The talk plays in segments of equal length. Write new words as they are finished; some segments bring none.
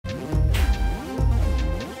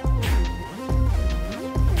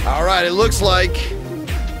right, it looks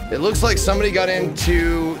like somebody got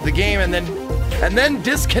into the game and then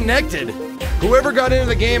disconnected. Whoever got into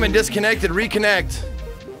the game and disconnected, reconnect.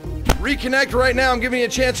 Reconnect right now. I'm giving you a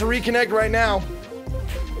chance to reconnect right now.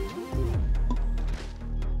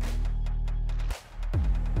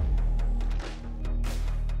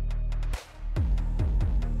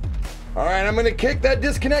 All right, I'm gonna kick that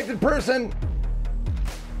disconnected person.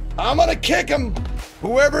 I'm gonna kick him,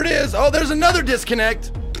 whoever it is. Oh, there's another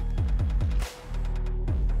disconnect.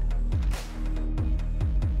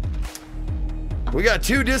 We got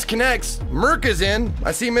 2 disconnects. Merc is in.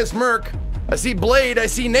 I see Miss Merc. I see Blade. I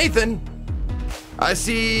see Nathan. I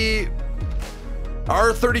see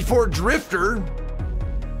R34 Drifter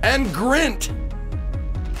and Grint.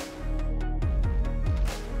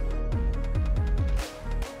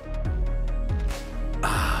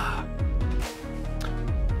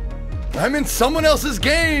 I'm in someone else's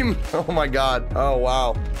game. Oh my God. Oh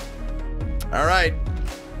wow. All right.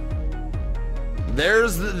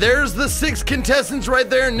 There's the 6 contestants right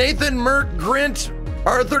there. Nathan, Merc, Grint,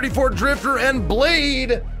 R34 Drifter, and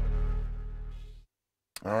Blade.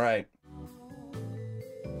 All right.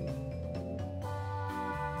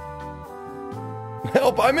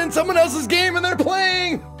 Help, I'm in someone else's game and they're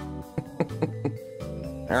playing.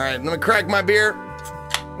 All right, let me crack my beer.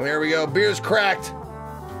 There we go, beer's cracked.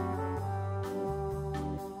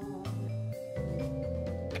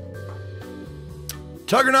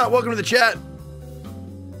 Tuggernaut, welcome to the chat.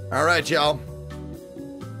 All right, y'all.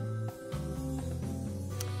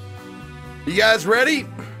 You guys ready?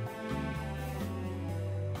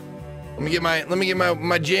 Let me get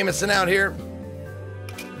my Jameson out here.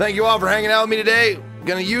 Thank you all for hanging out with me today.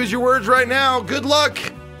 Gonna use your words right now. Good luck,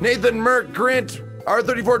 Nathan, Merc, Grint,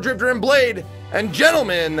 R34 Drifter, and Blade. And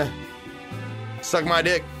gentlemen, suck my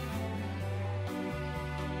dick.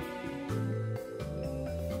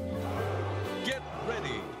 Get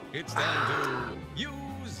ready. It's time to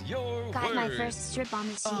use your Got words. my first strip on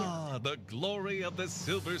the shield. Ah, the glory of the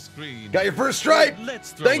silver screen. Got your first stripe.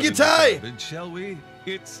 Let's throw Thank it you, in the Ty. garbage, shall we?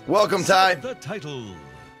 It's Welcome, Ty. the title.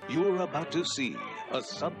 You're about to see a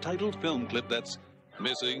subtitled film clip that's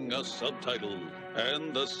missing a subtitle.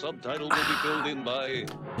 And the subtitle will be filled in by...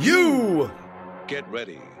 You! Get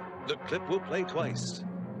ready. The clip will play twice.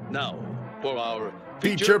 Now, for our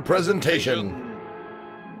Feature presentation.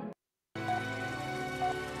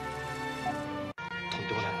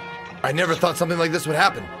 I never thought something like this would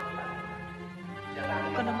happen.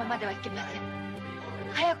 このままではいけません。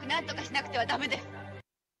早く何とかしなくてはダメです。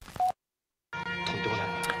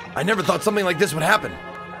 I never thought something like this would happen.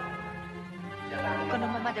 この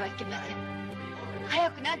ままではいけません。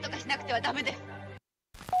早く何とかしなくてはダメです。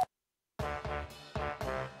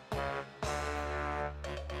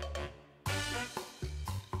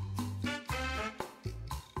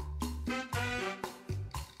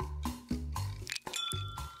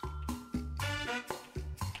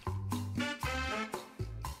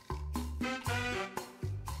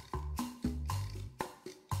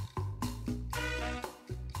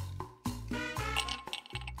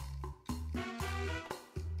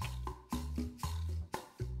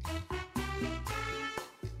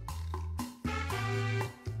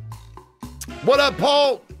 What up,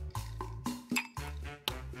 Paul?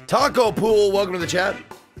 Taco Pool, welcome to the chat.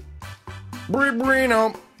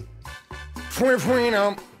 Brino.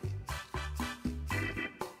 Frino.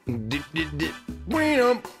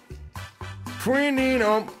 Brino.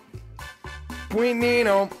 Frinino.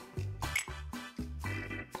 Quinino.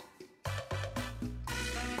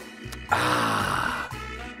 Ah.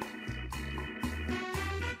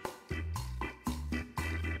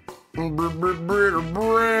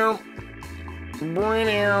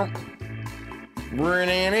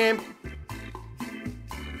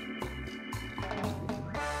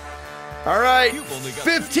 All right,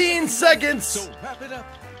 15 seconds. So wrap it up.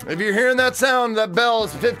 If you're hearing that sound, that bell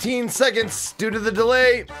is 15 seconds due to the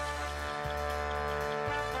delay.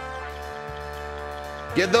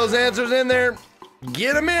 Get those answers in there.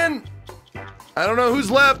 Get them in. I don't know who's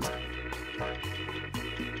left.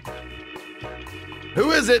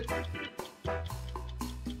 Who is it?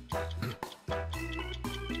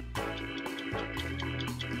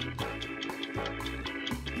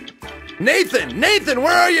 Nathan! Nathan,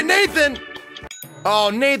 where are you, Nathan?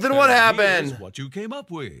 Oh, Nathan, what happened? Here's what you came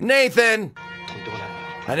up with. Nathan!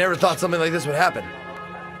 I never thought something like this would happen.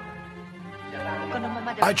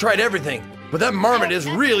 I tried everything, but that marmot is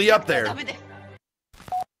really up there.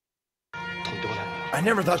 I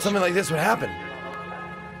never thought something like this would happen.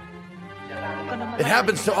 It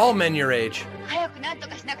happens to all men your age.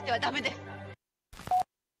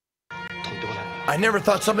 I never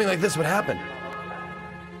thought something like this would happen.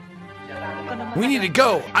 We need to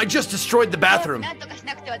go. I just destroyed the bathroom. なんとかし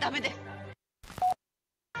なくてはダメです。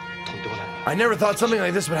 I never thought something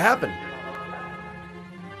like this would happen.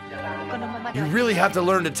 このままで You は really have to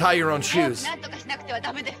learn to tie your own 早く shoes. なんとかしなくては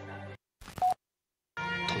ダメです。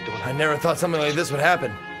 I never thought something like this would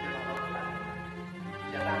happen.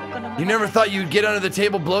 このまま You never thought you'd get under the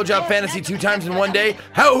table blowjob fantasy 2 times in 1 day?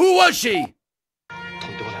 Who was she?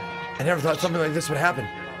 I never thought something like this would happen.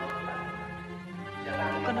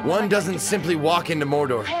 このまま One doesn't simply walk into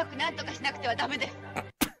Mordor. 早くなんとかしなくてはダメです。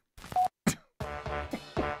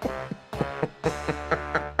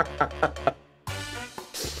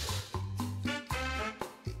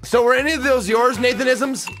 So were any of those yours,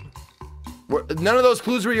 Nathanisms? None of those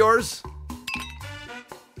clues were yours?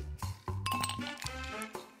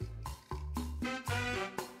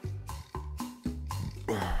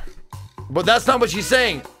 But that's not what she's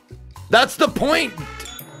saying. That's the point,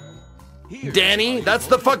 Danny. That's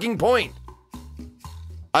the fucking point.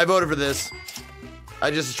 I voted for this.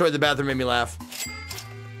 I just destroyed the bathroom, made me laugh.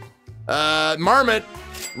 Marmot,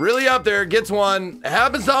 really up there, gets one.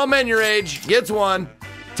 Happens to all men your age, gets one.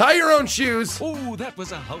 Tie your own shoes. Oh, that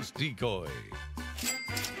was a house decoy.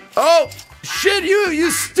 Oh, shit, you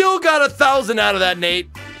still got 1,000 out of that, Nate.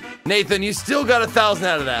 Nathan, you still got 1,000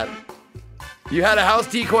 out of that. You had a house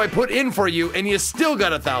decoy put in for you, and you still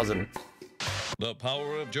got 1,000. The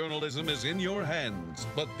power of journalism is in your hands,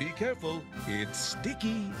 but be careful, it's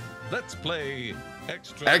sticky. Let's play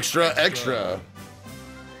extra. Extra.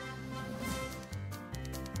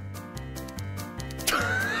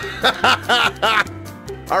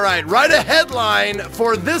 All right, write a headline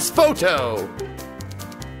for this photo.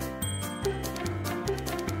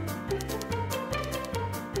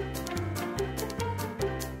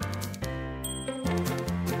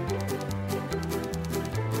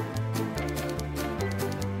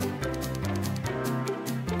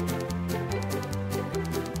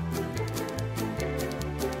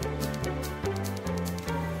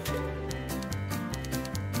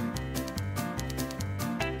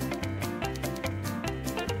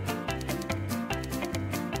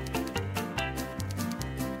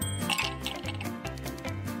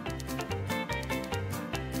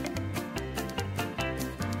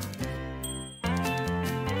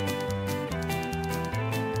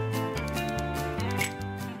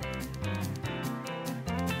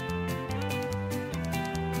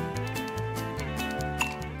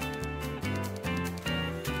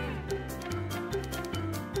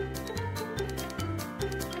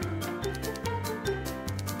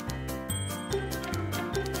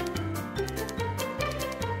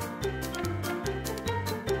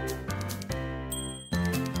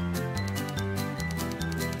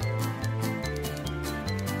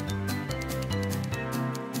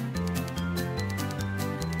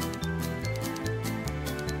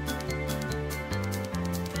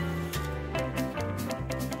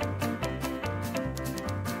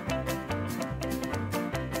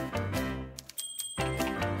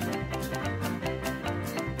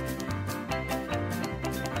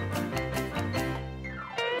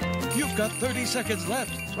 You've got 30 seconds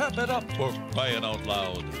left. Wrap it up for crying out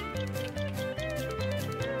loud.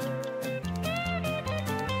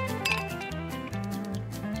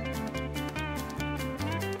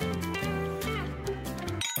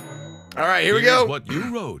 All right, here we Here's go. what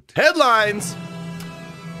you wrote. Headlines.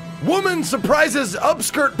 Woman surprises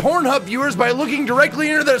upskirt Pornhub viewers by looking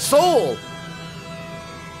directly into their soul.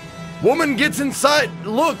 Woman gets inside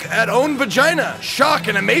look at own vagina. Shock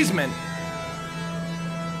and amazement.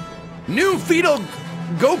 New fetal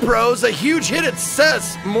GoPros, a huge hit at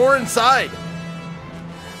CES. More inside.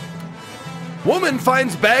 Woman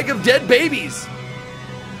finds bag of dead babies.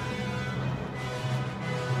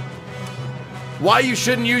 Why you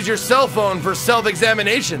shouldn't use your cell phone for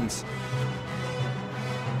self-examinations.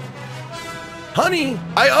 Honey,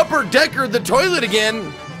 I upper deckered the toilet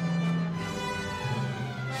again.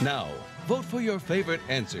 Now, vote for your favorite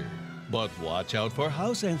answer, but watch out for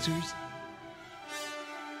house answers.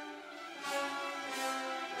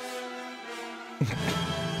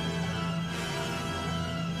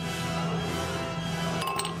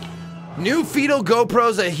 New fetal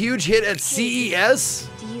GoPro's a huge hit at CES.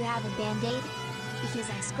 Do you have a band-aid? Because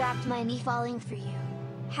I scrapped my knee falling for you.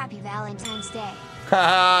 Happy Valentine's Day.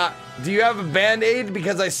 Haha. Do you have a band-aid?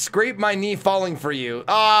 Because I scraped my knee falling for you.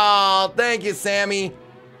 Oh, thank you, Sammy.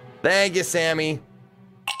 Thank you, Sammy.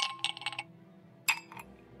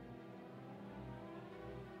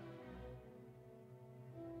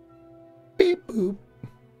 Beep boop.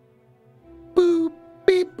 Boop,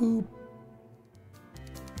 beep boop.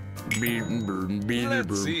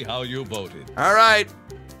 Let's see how you voted. All right.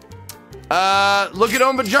 Look at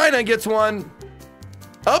own vagina gets one.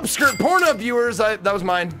 Upskirt Pornhub viewers, that was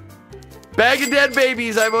mine. Bag of Dead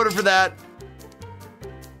Babies, I voted for that.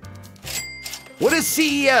 What is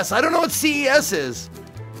CES? I don't know what CES is.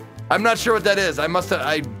 I'm not sure what that is. I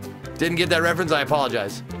didn't get that reference, I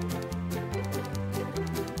apologize.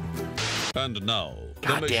 And now,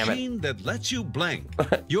 God the damn it. machine that lets you blank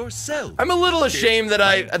yourself. I'm a little ashamed that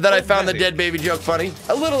I found the dead baby joke funny.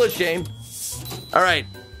 A little ashamed. All right.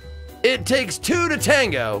 It takes 2 to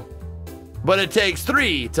tango, but it takes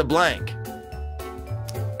 3 to blank.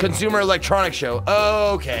 Consumer Electronics Show.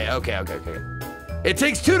 Okay. It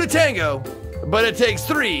takes 2 to tango, but it takes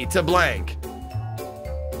 3 to blank.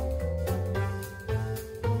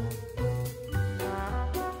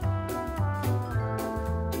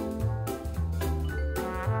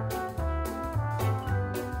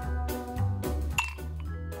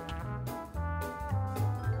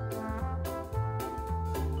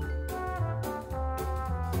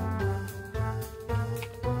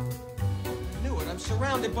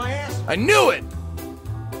 I knew it!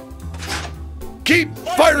 Keep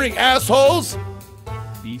firing, assholes!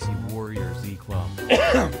 BC Warrior Z Club.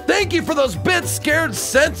 Thank you for those bits, scared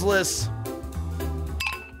senseless.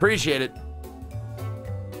 Appreciate it.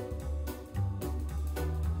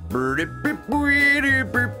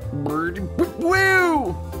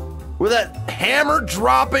 Woo! With that hammer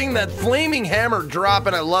dropping, that flaming hammer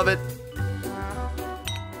dropping, I love it.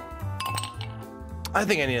 I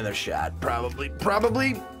think I need another shot,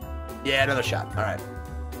 probably. Yeah, another shot, all right.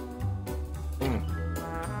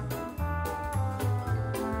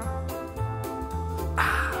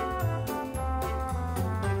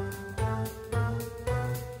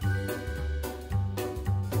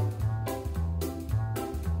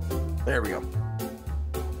 There we go.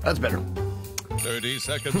 That's better. 30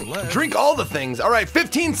 seconds left. Drink all the things. All right,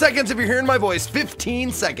 15 seconds if you're hearing my voice.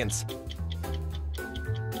 15 seconds.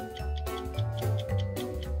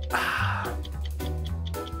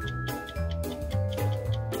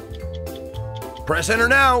 Press enter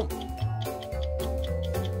now.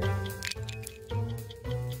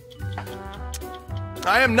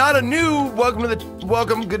 I am not a new.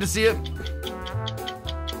 Welcome. Good to see you.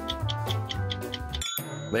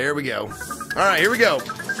 There we go. All right, here we go.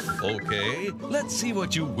 Okay, let's see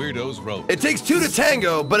what you weirdos wrote. It takes 2 to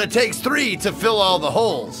tango, but it takes 3 to fill all the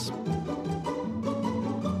holes.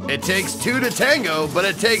 It takes 2 to tango, but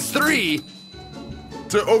it takes 3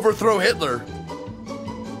 to overthrow Hitler.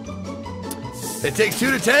 It takes 2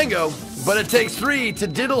 to tango, but it takes 3 to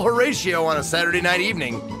diddle Horatio on a Saturday night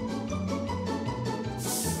evening.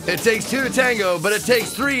 It takes 2 to tango, but it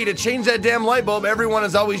takes 3 to change that damn light bulb everyone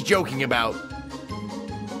is always joking about.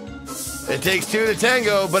 It takes 2 to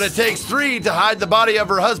tango, but it takes 3 to hide the body of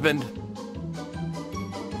her husband.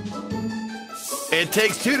 It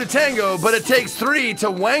takes 2 to tango, but it takes 3 to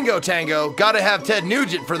wango tango. Gotta have Ted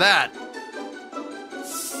Nugent for that.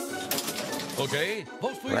 Okay,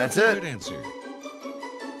 hopefully That's a it. good answer.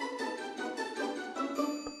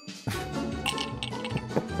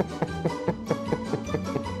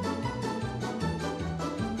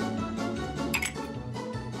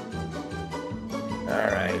 All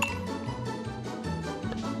right.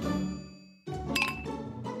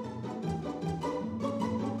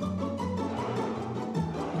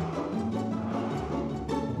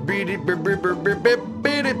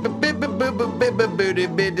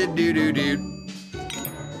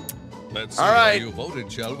 Let's see All how right. you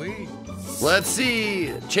voted, shall we? Let's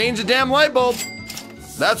see. Change the damn light bulb.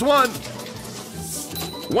 That's one.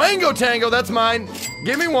 Wango Tango, that's mine.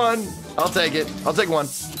 Give me one. I'll take it. I'll take one.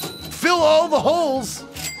 Fill all the holes.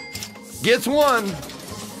 Gets one.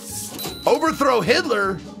 Overthrow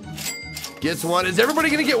Hitler. Gets one. Is everybody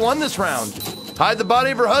going to get one this round? Hide the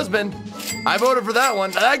body of her husband. I voted for that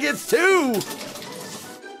one. That gets 2.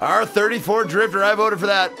 Our 34 Drifter, I voted for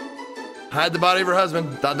that. Hide the body of her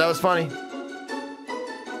husband. Thought that was funny.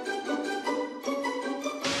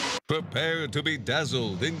 Prepare to be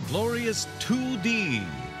dazzled in glorious 2D.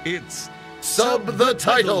 It's Sub the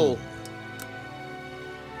title.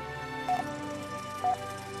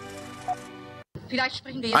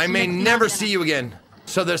 I may never see you again.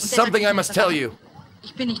 So there's something I must tell you.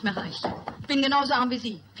 Ich bin nicht mehr reich. Bin genauso arm wie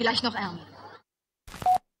Sie. Vielleicht noch ärmer.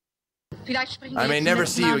 Vielleicht sprechen wir I may jetzt never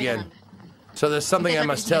zum see letzten you Mal again. miteinander. So there's something I Deshalb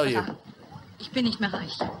must will tell ich you. dir sagen. Ich bin nicht mehr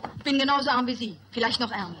reich. Bin genauso arm wie Sie. Vielleicht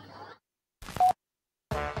noch ärmer.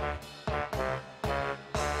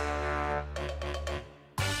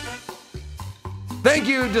 Thank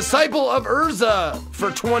you, Disciple of Urza,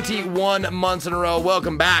 for 21 months in a row.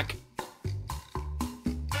 Welcome back.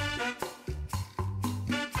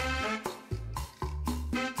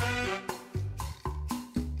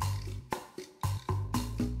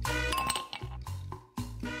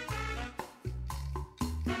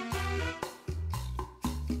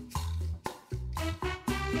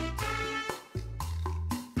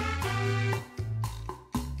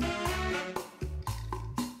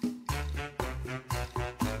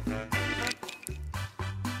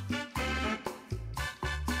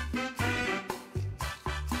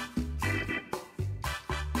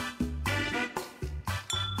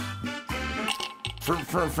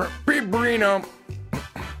 Burrito.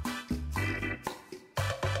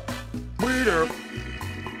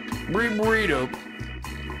 Burrito.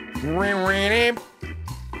 Burrito.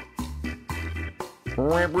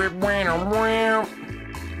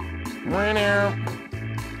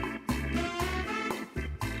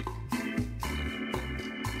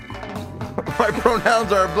 My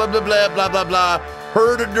pronouns are blah blah blah blah blah blah.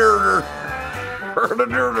 Herda-durder.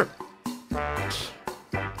 Herda-durder.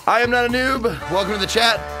 I am not a noob. Welcome to the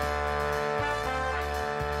chat.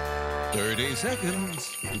 30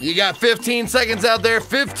 seconds. You got 15 seconds out there.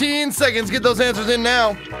 15 seconds. Get those answers in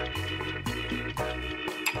now.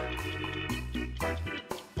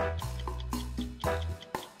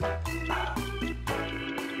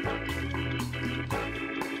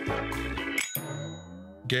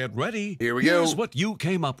 Get ready. Here we Here's go. what you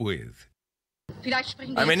came up with.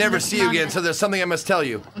 I may never see you again, so there's something I must tell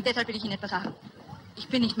you.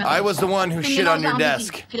 I was the one who shit on your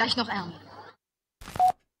desk.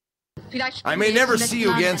 I may never see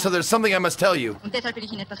you again, so there's something I must tell you.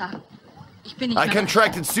 I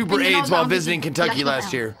contracted super AIDS while visiting Kentucky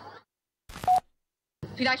last year.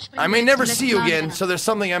 I may never see you again, so there's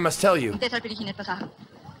something I must tell you.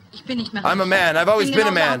 I'm a man. I've always been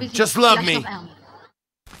a man. Just love me.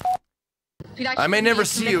 I may never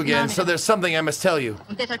see you again, so there's something I must tell you.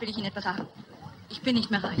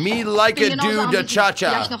 Me like a dude da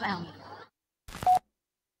cha-cha.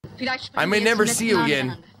 I may never see you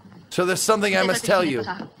again, so there's something I must tell you.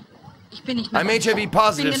 I'm HIV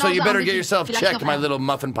positive, so you better get yourself checked, my little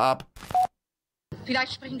muffin pop.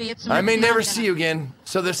 I may never see you again,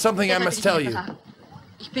 so there's something I must tell you.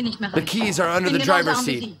 The keys are under the driver's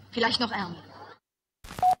seat.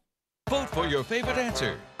 Vote for your favorite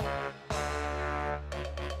answer.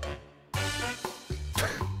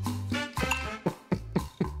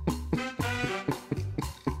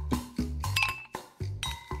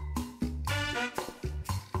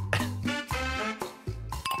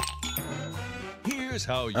 Here's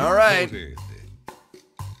how you All right. voted.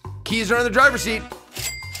 Keys are in the driver's seat.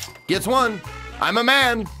 Gets one. I'm a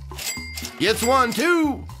man. Gets 1,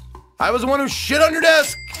 2. I was the one who shit on your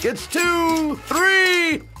desk. Gets 2,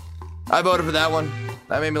 3. I voted for that one.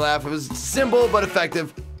 That made me laugh. It was simple but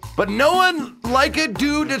effective. But no one like a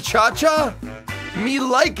do da cha-cha? Me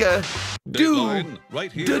like a do Deadline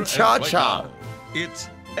right here da and cha-cha. right now. It's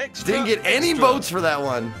extra. Didn't get any extra. votes for that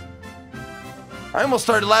one. I almost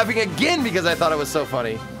started laughing again because I thought it was so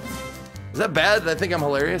funny. Is that bad? I think I'm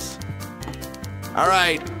hilarious. All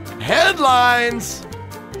right, headlines.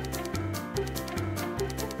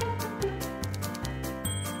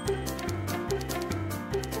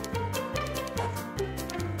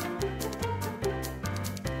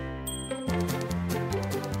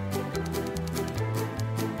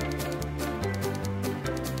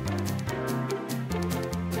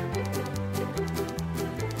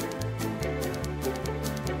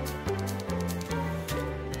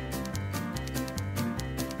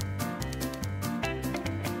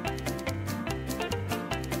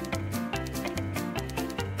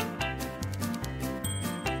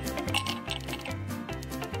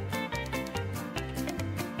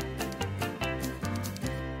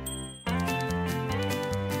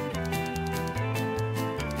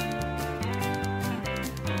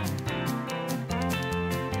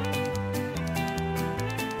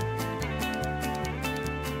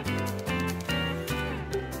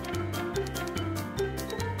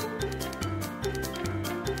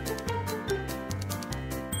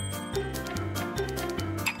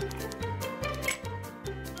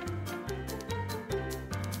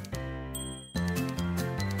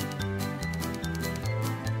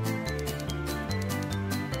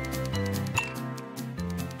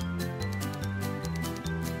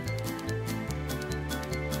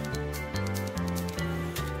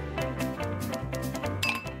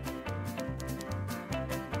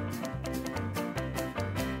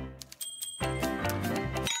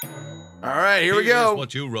 All right, here we Here's go.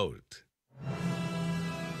 what you wrote.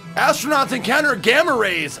 Astronauts encounter gamma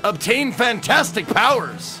rays, obtain fantastic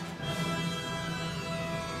powers.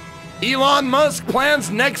 Elon Musk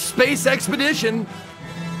plans next space expedition.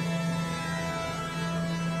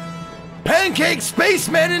 Pancake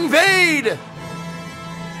spacemen invade.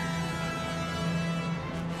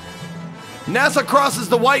 NASA crosses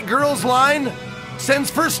the white girls line,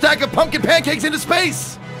 sends first stack of pumpkin pancakes into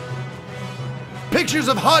space. Pictures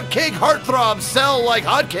of hot cake heartthrobs sell like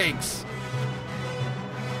hotcakes.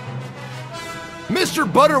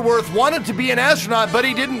 Mr. Butterworth wanted to be an astronaut, but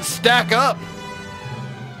he didn't stack up.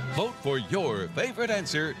 Vote for your favorite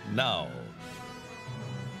answer now.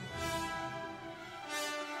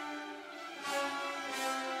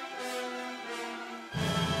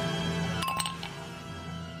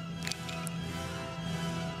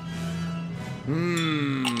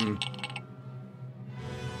 Hmm.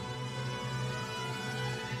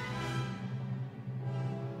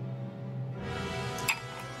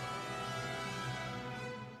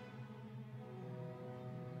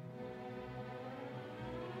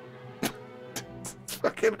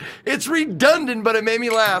 It's redundant, but it made me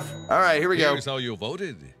laugh. All right, here we go. Here's how you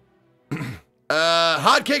voted.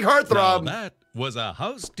 Hotcake Now heartthrob. that was a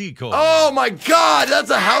house decoy. Oh my God, that's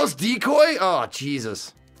a house decoy? Oh,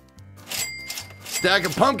 Jesus. Stack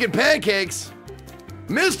of pumpkin pancakes.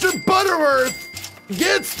 Mr. Butterworth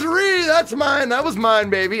gets 3. That's mine. That was mine,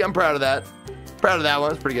 baby. I'm proud of that. Proud of that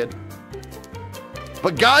one. It's pretty good.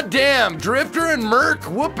 But goddamn, Drifter and Merc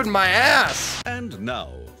whooping my ass. And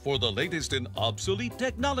now, for the latest in obsolete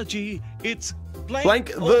technology, it's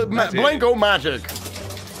Blanco Magic.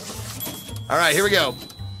 All right, here we go.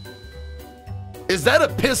 Is that a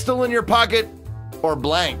pistol in your pocket or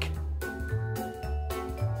blank?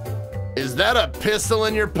 Is that a pistol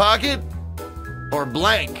in your pocket or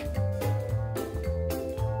blank?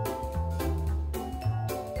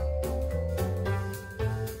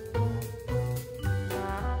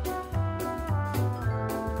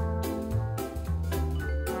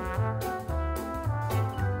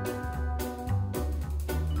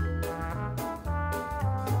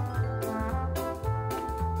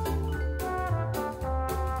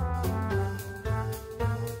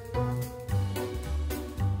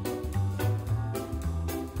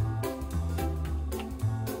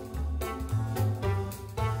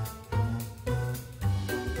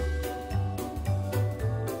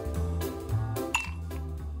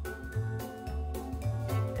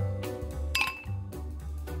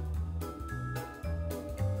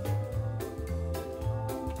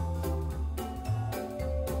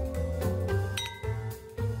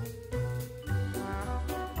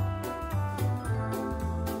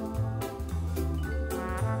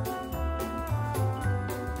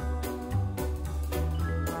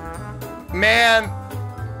 Man,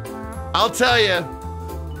 I'll tell you,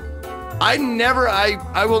 I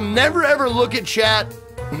will never ever look at chat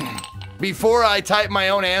before I type my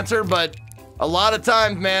own answer, but a lot of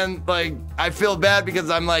times, man, like, I feel bad because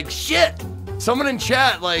I'm like, shit, someone in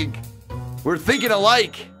chat, like, we're thinking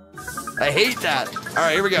alike. I hate that. All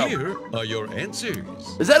right, here we go. Here are your answers.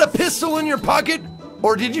 Is that a pistol in your pocket,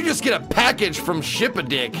 or did you just get a package from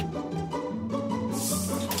Ship-a-Dick?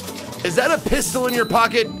 Is that a pistol in your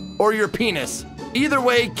pocket or your penis? Either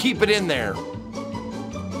way, keep it in there.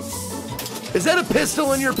 Is that a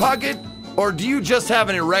pistol in your pocket, or do you just have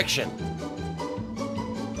an erection?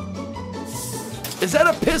 Is that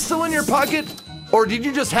a pistol in your pocket, or did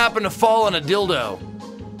you just happen to fall on a dildo?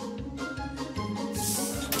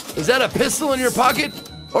 Is that a pistol in your pocket,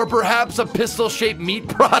 or perhaps a pistol-shaped meat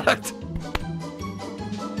product?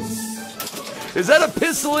 Is that a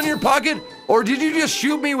pistol in your pocket, or did you just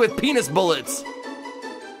shoot me with penis bullets?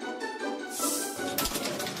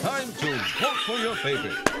 Time to vote for your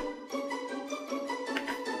favorite.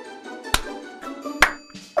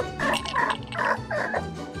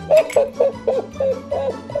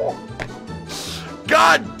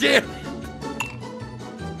 God damn it.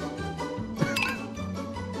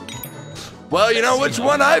 Well, you know which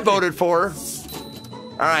one I voted for.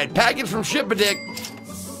 All right, package from Ship-a-Dick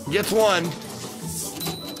gets 1.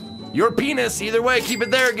 Your penis, either way, keep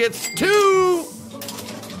it there, gets 2.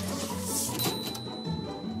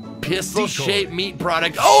 Pistol-shaped meat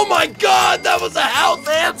product. Oh my God, that was a house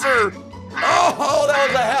answer. Oh, that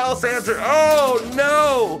was a house answer. Oh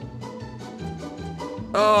no.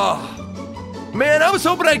 Oh, man, I was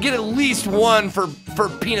hoping I'd get at least 1 for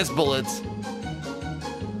penis bullets.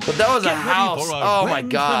 But that was a house. Oh my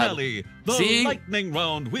God. Finale, the See? lightning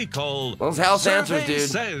round we call Those house answers, Survey dude.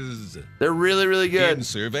 Says. They're really, really good. In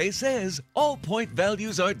Survey Says, all point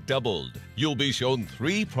values are doubled. You'll be shown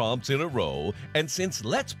 3 prompts in a row, and since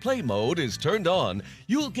Let's Play mode is turned on,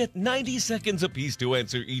 you'll get 90 seconds apiece to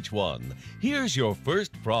answer each one. Here's your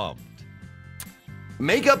first prompt.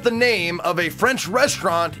 Make up the name of a French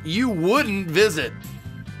restaurant you wouldn't visit.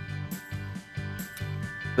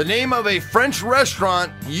 The name of a French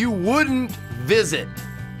restaurant you wouldn't visit.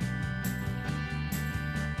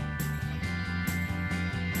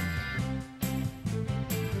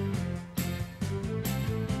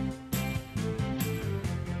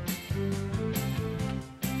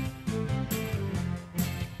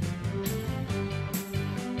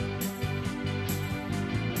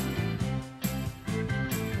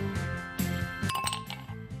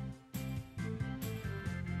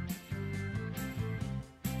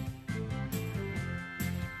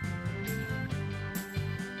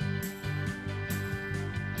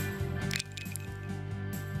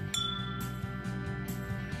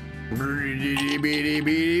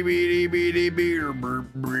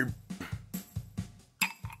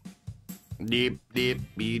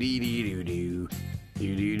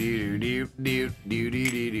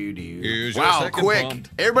 Here's your Wow, second quick. prompt.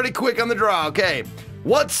 Everybody quick on the draw. Okay.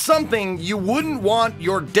 What's something you wouldn't want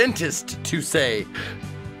your dentist to say?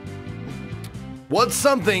 What's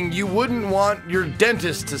something you wouldn't want your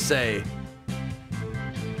dentist to say?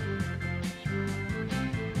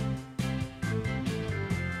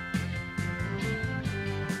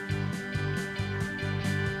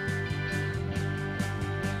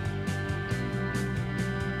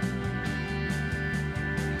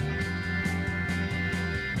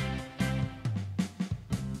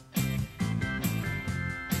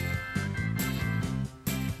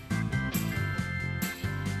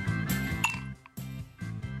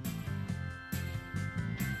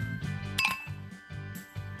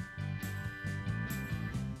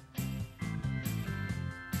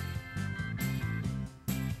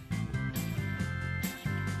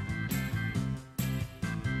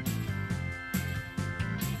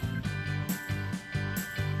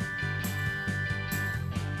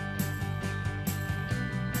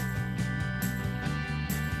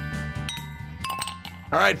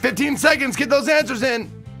 All right, 15 seconds. Get those answers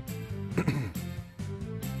in.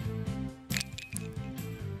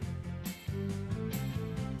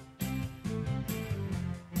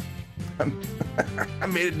 I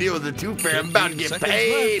made a deal with the tooth fairy. I'm about to get 15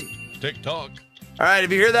 paid. seconds left. Tick-tock. All right,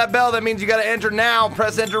 if you hear that bell, that means you got to enter now.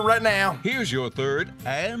 Press enter right now. Here's your third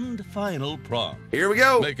and final prompt. Here we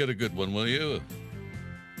go. Make it a good one, will you?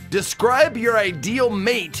 Describe your ideal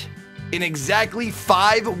mate in exactly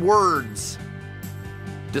 5 words.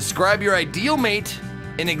 Describe your ideal mate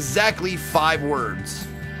in exactly 5 words.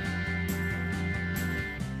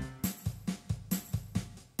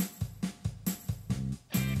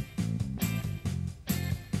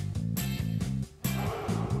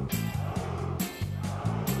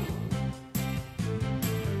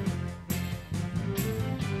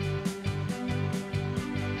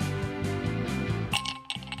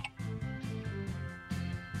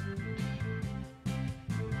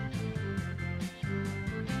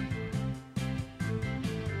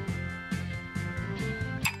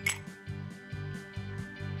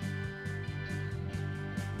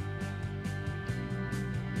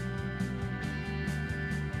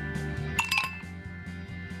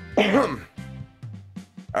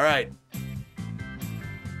 All right.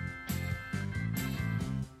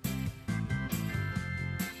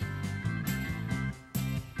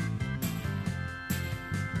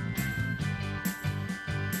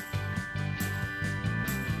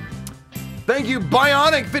 Thank you,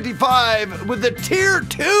 Bionic55, with the tier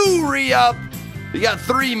 2 re-up. You got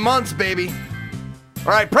 3 months, baby.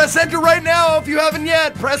 All right, press enter right now if you haven't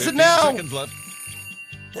yet. Press it 15 now. seconds left.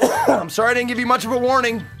 I'm sorry I didn't give you much of a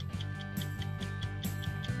warning.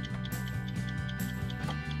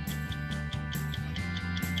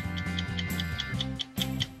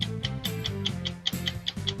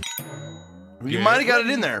 You might have got it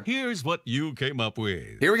in there. Here's what you came up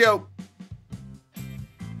with. Here we go.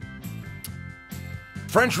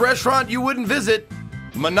 French restaurant you wouldn't visit,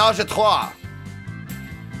 Ménage à Trois.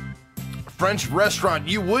 French restaurant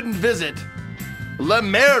you wouldn't visit, La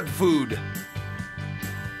Merde Food.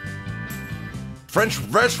 French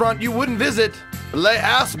restaurant you wouldn't visit, Les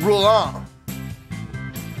As Brûlants.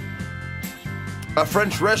 A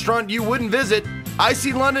French restaurant you wouldn't visit, I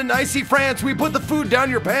see London, I see France, we put the food down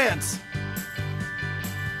your pants.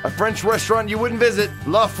 A French restaurant you wouldn't visit,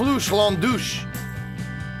 La Flûche Landouche.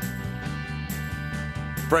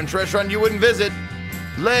 French restaurant you wouldn't visit,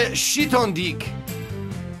 Le Chitondique.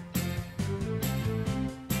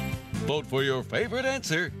 Vote for your favorite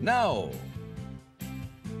answer now.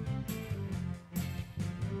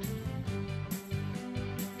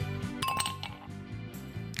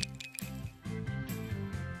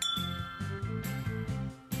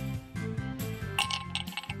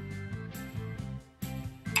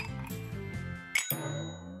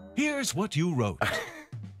 Here's what you wrote.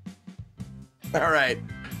 All right.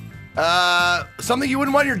 Something you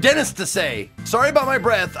wouldn't want your dentist to say. Sorry about my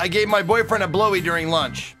breath. I gave my boyfriend a blowy during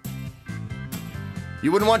lunch.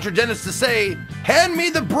 You wouldn't want your dentist to say, hand me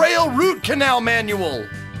the Braille root canal manual.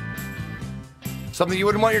 Something you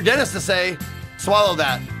wouldn't want your dentist to say, swallow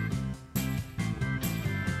that.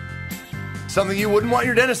 Something you wouldn't want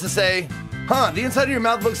your dentist to say, huh, the inside of your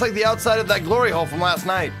mouth looks like the outside of that glory hole from last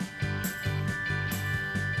night.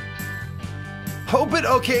 Hope it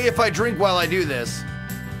okay if I drink while I do this.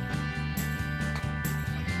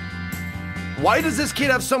 Why does this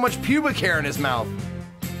kid have so much pubic hair in his mouth?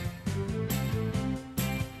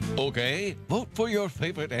 Okay, vote for your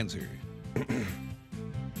favorite answer.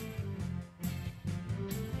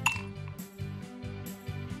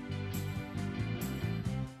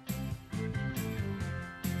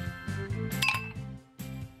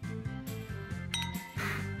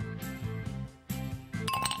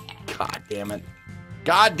 God damn it.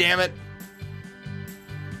 God damn it.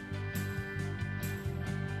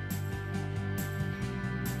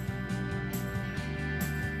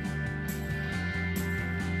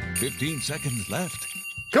 $15 seconds left.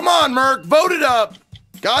 Come on, Merc. Vote it up.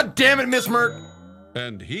 God damn it, Miss Merc.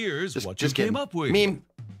 And here's what you Just came kidding. up with.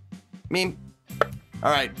 Meme.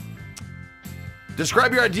 All right.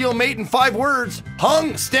 Describe your ideal mate in 5 words.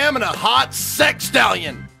 Hung, stamina, hot, sex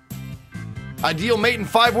stallion. Ideal mate in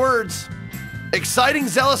 5 words. Exciting,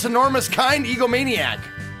 zealous, enormous, kind, egomaniac.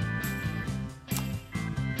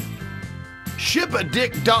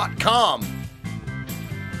 Shipadick.com.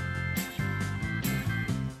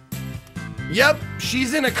 Yep,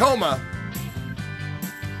 she's in a coma.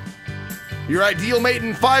 Your ideal mate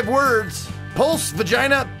in 5 words. Pulse,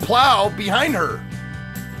 vagina, plow behind her.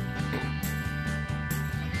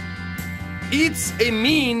 Eats a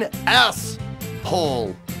mean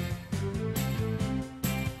asshole.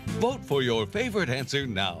 Vote for your favorite answer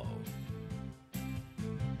now.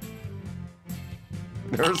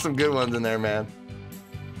 There are some good ones in there, man.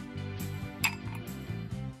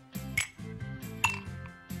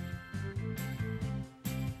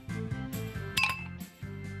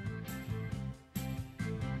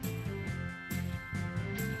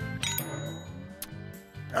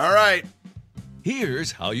 All right.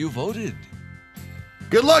 Here's how you voted.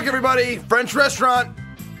 Good luck, everybody. French restaurant,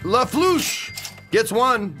 La Flouche gets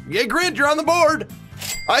 1. Yay, Grint, you're on the board.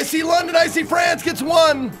 I see London, I see France gets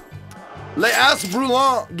 1. Les As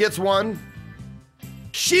Brûlants gets 1.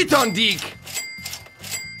 Chitondique.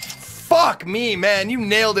 Fuck me, man. You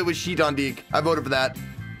nailed it with Chitondique. I voted for that.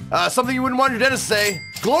 Something you wouldn't want your dentist to say.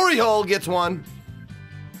 Glory Hole gets 1.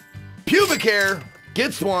 Pubic hair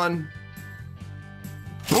gets 1.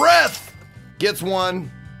 Breath gets 1.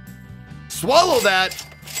 Swallow that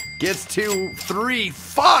gets 2, 3.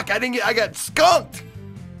 Fuck, I got skunked.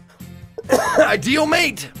 Ideal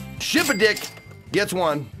mate, ship a dick, gets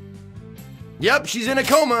 1. Yep, she's in a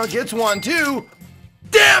coma, gets 1, 2.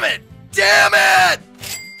 Damn it! Damn it!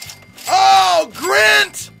 Oh,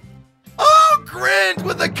 Grint! Oh, Grint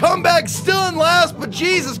with the comeback still in last, but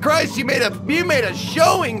Jesus Christ, you made a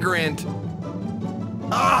showing, Grint.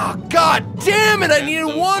 Oh, God damn it, I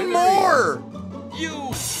needed one more. You,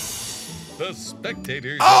 the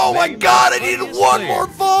spectators. Oh my God, I needed one more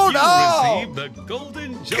vote. You received the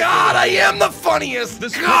Golden Joker. God, I am the funniest. The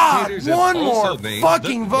God, spectators have one also more named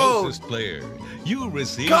fucking the vote. grossest player. You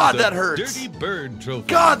received God, the that hurts. Dirty Bird trophy.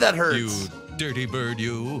 God, that hurts. You dirty bird,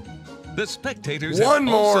 you. The spectators One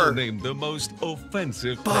have also more. named the most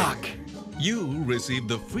offensive Fuck. player. You received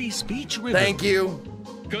the free speech ribbon. Thank you.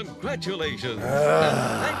 Congratulations. And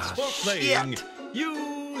thanks for playing. shit.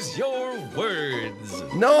 Use your words.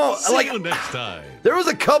 No, See like you next time. there was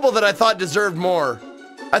a couple that I thought deserved more.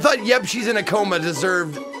 I thought, yep, she's in a coma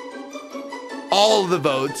deserved all of the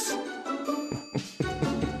votes.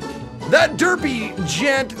 That derpy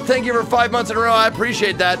gent, thank you for 5 months in a row. I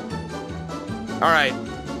appreciate that. All right.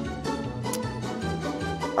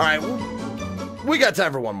 All right. We got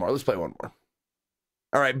time for one more. Let's play one more.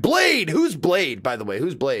 All right. Blade. Who's Blade, by the way?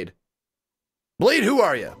 Who's Blade? Blade, who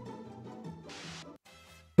are you?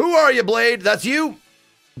 Who are you, Blade? That's you?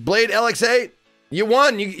 Blade LXA? You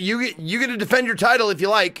won. You get to defend your title if you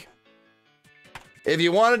like. If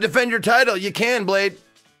you want to defend your title, you can, Blade.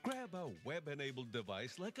 Grab a web-enabled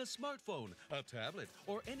device like a smartphone, a tablet,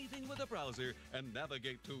 or anything with a browser and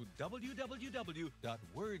navigate to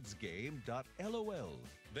www.wordsgame.lol.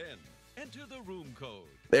 Then enter the room code.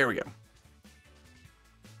 There we go.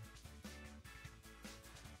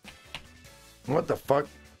 What the fuck?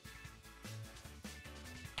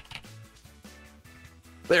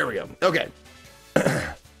 There we go. Okay.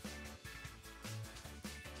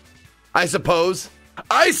 I suppose.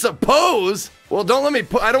 Well, don't let me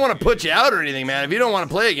put, I don't want to put you out or anything, man. If you don't want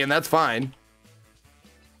to play again, that's fine.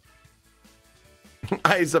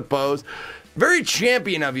 I suppose. Very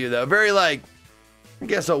champion of you, though. Very like, I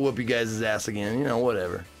guess I'll whoop you guys' ass again. You know,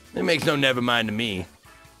 whatever. It makes no never mind to me.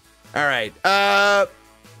 All right.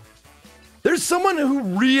 There's someone who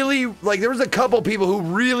really, like, there was a couple people who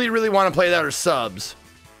really, really want to play that are subs.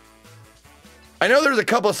 I know there's a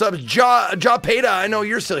couple of subs. Ja Peta, I know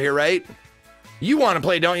you're still here, right? You want to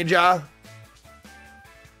play, don't you, Ja?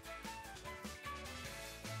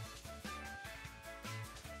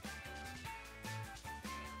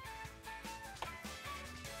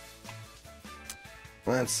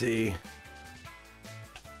 Let's see.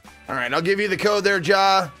 All right, I'll give you the code there,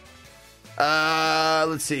 Ja.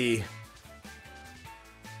 Let's see.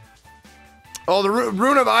 Oh, the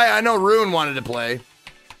Rune of I know Rune wanted to play.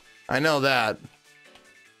 I know that.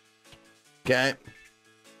 Okay.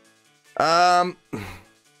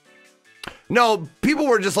 No, people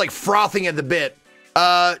were just like frothing at the bit.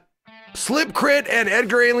 Slip Crit and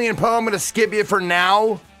Edgar Alien Poe, I'm going to skip you for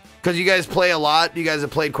now because you guys play a lot. You guys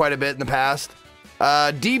have played quite a bit in the past.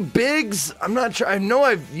 D Biggs, I'm not sure. I know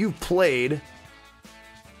you've played.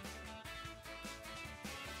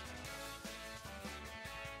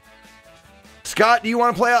 Scott, do you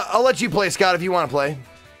want to play? I'll let you play, Scott, if you want to play.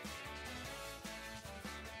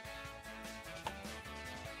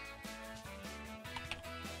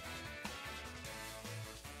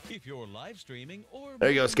 If you're live streaming or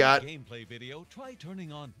there you go, Scott. Gameplay video, try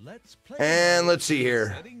turning on Let's Play. And let's see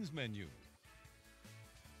here. Settings menu.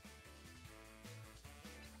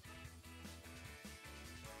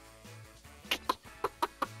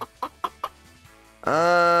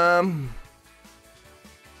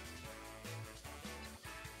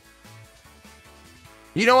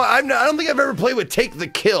 You know what? I don't think I've ever played with Take the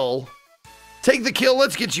Kill. Take the Kill,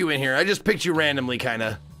 let's get you in here. I just picked you randomly, kind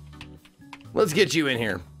of. Let's get you in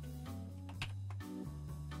here.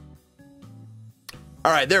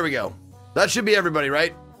 All right, there we go. That should be everybody,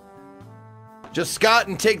 right? Just Scott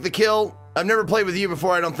and Take the Kill. I've never played with you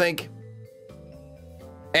before, I don't think.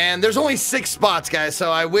 And there's only 6 spots, guys,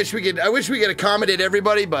 so I wish we could accommodate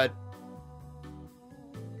everybody, but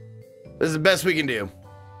this is the best we can do.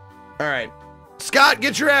 All right. Scott,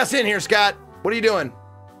 get your ass in here, Scott. What are you doing?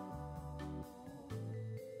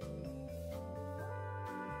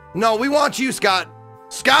 No, we want you, Scott.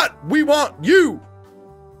 Scott, we want you.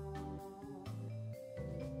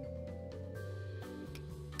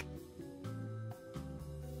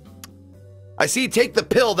 I see Take the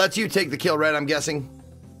Pill. That's you, Take the Kill, right? I'm guessing.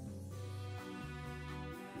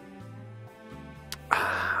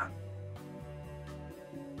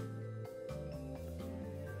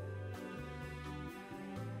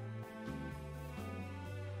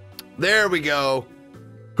 There we go.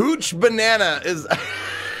 Hooch Banana is...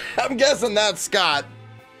 I'm guessing that's Scott.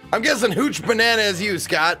 I'm guessing Hooch Banana is you,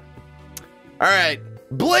 Scott. All right.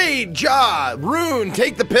 Blade, Jaw, Rune,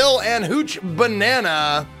 Take the Pill, and Hooch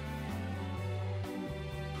Banana.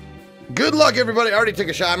 Good luck, everybody. I already took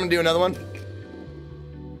a shot. I'm going to do another one.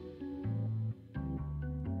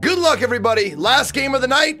 Good luck, everybody. Last game of the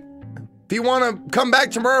night. If you want to come back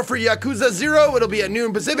tomorrow for Yakuza 0, it'll be at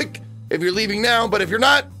noon Pacific if you're leaving now. But if you're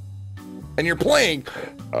not, and you're playing,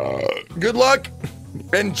 good luck.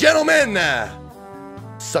 And gentlemen,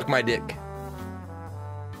 suck my dick.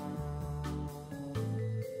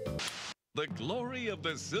 The glory of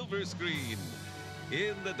the silver screen.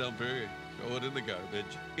 In the dumper, throw it in the garbage.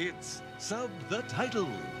 It's Sub the Title.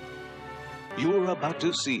 You're about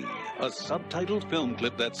to see a subtitled film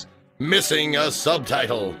clip that's Missing a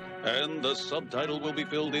subtitle. and the subtitle will be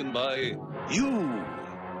filled in by you.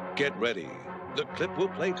 Get ready. The clip will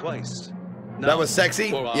play twice. That was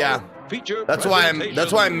sexy? for our Yeah. Feature That's why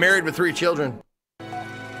presentation. I'm married with 3 children.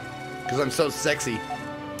 Because I'm so sexy.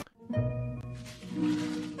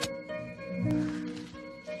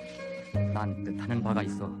 난 뜻하는 바가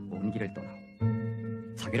있어 온 길을 떠나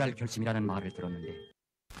자결할 결심이라는 말을 들었는데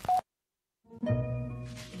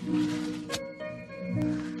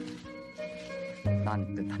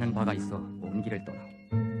난 뜻하는 바가 있어 온 길을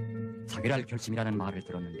떠나 자결할 결심이라는 말을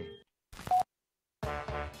들었는데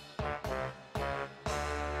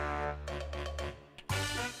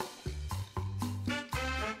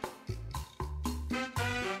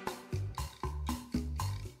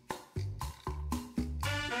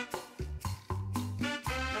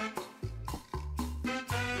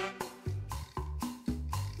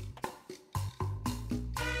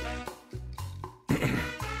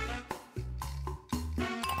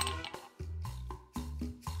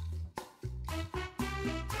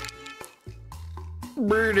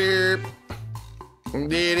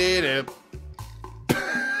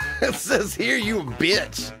It says here, you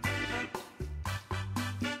bitch.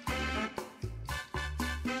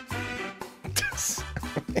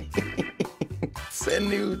 Send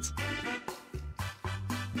nudes.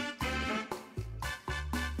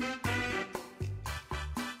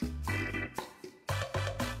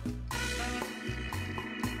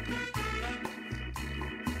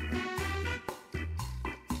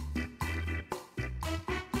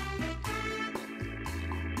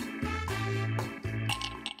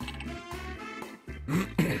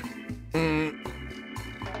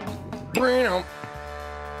 Bueno.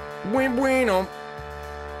 Muy bueno.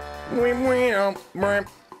 Muy bueno.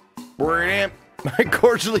 Bueno. I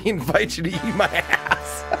cordially invite you to eat my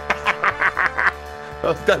ass.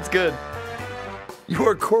 Oh, that's good. You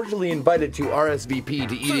are cordially invited to RSVP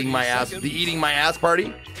to eating my ass, the eating my ass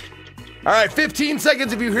party. All right, 15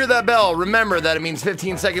 seconds if you hear that bell. Remember that it means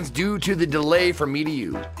 15 seconds due to the delay from me to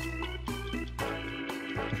you.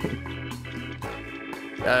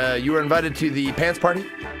 You were invited to the pants party.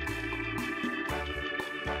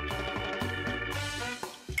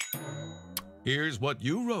 Here's what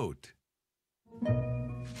you wrote.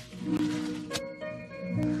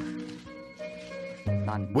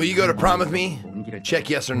 Will you go to prom with me? Check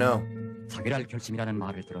yes or no. 자결할 결심이라는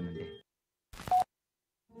말을 들었는데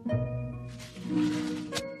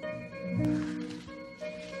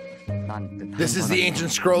This is the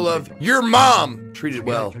ancient scroll of your mom. Treated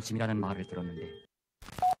well. 결심이라는 말을 들었는데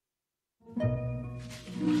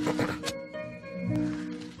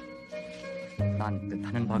난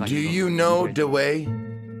뜻하는 바가 Do you know the way?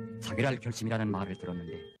 자결할 결심이라는 말을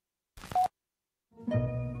들었는데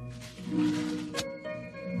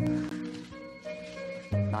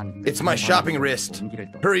It's my shopping wrist.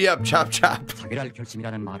 Hurry up, chop chop. 자결할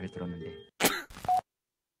결심이라는 말을 들었는데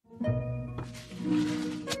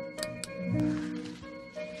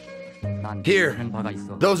Here,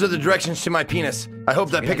 those are the directions to my penis. I hope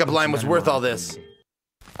that pickup line was worth all this.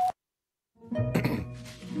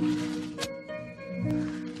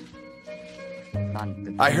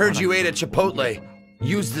 I heard you ate at Chipotle.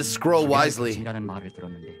 Use this scroll wisely.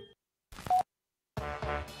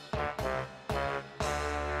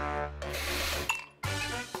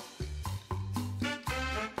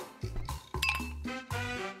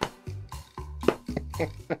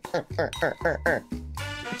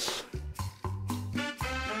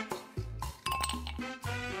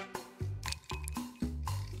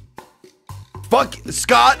 Fuck,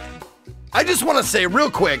 Scott, I just want to say real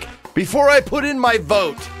quick, before I put in my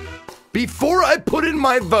vote,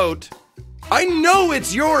 I know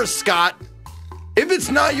it's yours, Scott. If it's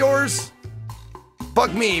not yours,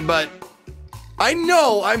 fuck me, but I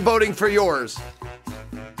know I'm voting for yours.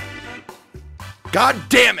 God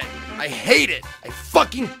damn it. I hate it. I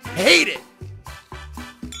fucking hate it.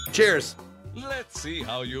 Cheers. Let's see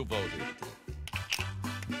how you voted.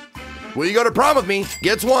 Will you go to prom with me?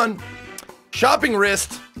 Gets one. Shopping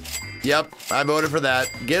wrist. Yep, I voted for that.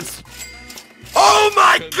 Gets... Oh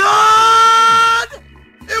my god!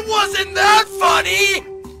 It wasn't that funny!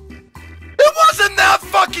 It wasn't that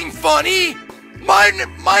fucking funny!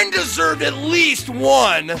 Mine deserved at least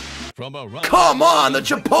one. Come on, the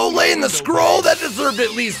Chipotle and the scroll, that deserved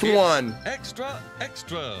at least one. Extra,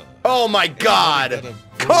 extra. Oh my god.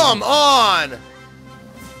 Come on.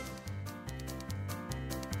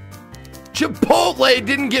 Chipotle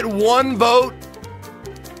didn't get one vote.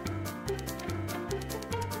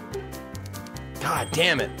 God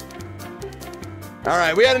damn it. All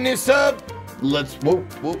right, we had a new sub. Let's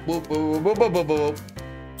whoop, whoop, whoop, whoop, whoop, whoop, whoop, whoop.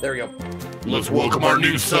 There we go. Let's welcome our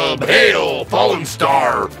new sub. Hail, Fallen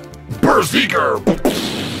Star, Berserker.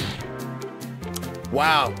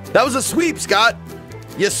 Wow, that was a sweep, Scott.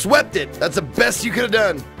 You swept it. That's the best you could have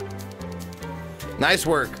done. Nice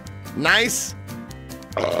work. Nice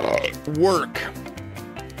work.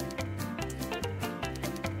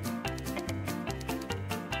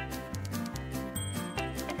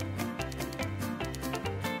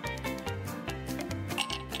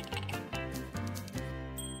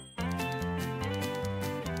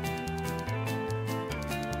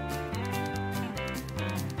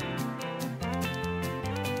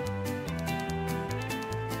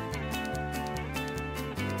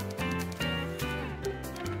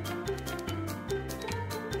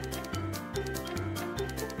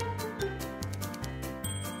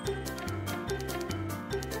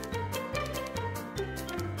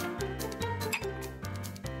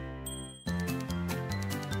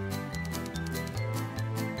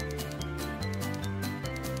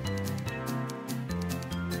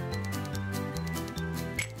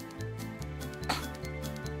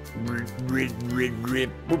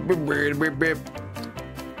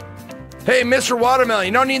 Hey, Mr. Watermelon,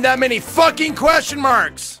 you don't need that many fucking question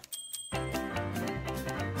marks.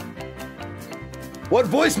 What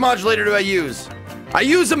voice modulator do I use? I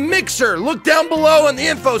use a mixer. Look down below in the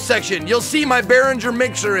info section. You'll see my Behringer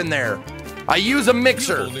mixer in there. I use a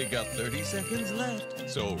mixer. You only got 30 seconds left,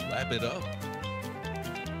 so wrap it up.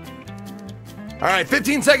 All right,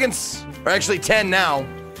 15 seconds, or actually 10 now.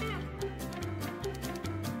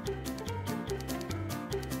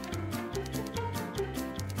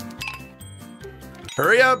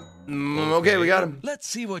 Hurry up. Okay, we got him. Let's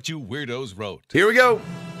see what you weirdos wrote. Here we go.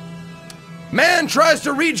 Man tries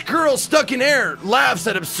to reach girl stuck in air, laughs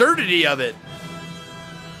at absurdity of it.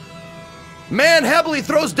 Man happily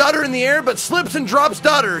throws daughter in the air but slips and drops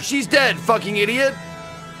daughter. She's dead, fucking idiot.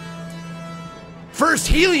 First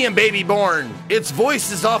helium baby born. Its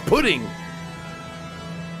voice is off-putting.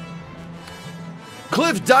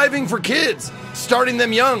 Cliff diving for kids, starting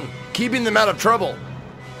them young, keeping them out of trouble.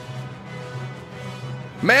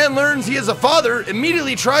 Man learns he is a father,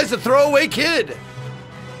 immediately tries to throw away kid.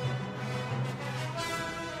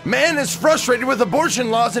 Man is frustrated with abortion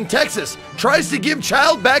laws in Texas, tries to give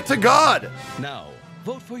child back to God. Now,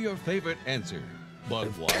 vote for your favorite answer,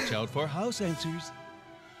 but watch out for house answers.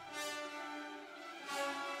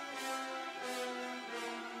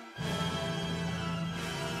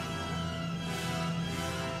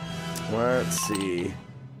 Let's see.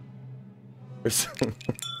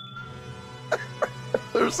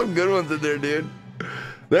 There's some good ones in there, dude.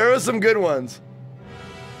 There were some good ones.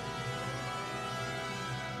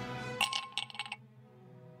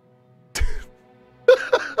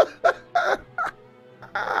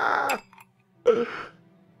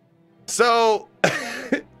 So,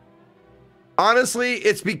 honestly,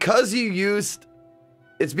 it's because you used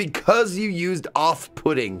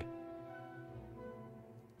off-putting.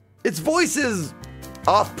 Its voice is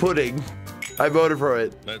off-putting. I voted for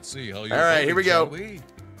it. Let's see how you. All right, here we go.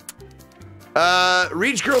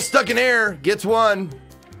 Reach girl stuck in air gets one.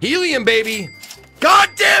 Helium baby. God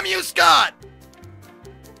damn you, Scott!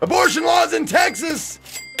 Abortion laws in Texas.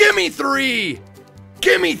 Give me 3.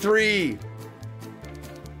 Give me 3.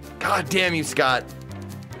 God damn you, Scott.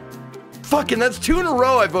 Fucking, that's 2 in a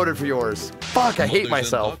row I voted for yours. Fuck, I hate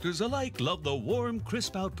myself. Doctors alike love the warm,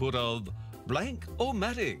 crisp output of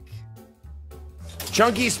blank-o-matic.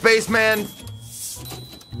 Chunky Spaceman,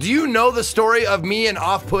 do you know the story of me and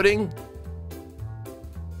off-putting?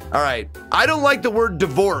 All right, I don't like the word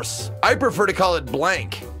divorce. I prefer to call it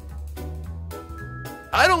blank.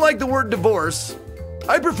 I don't like the word divorce.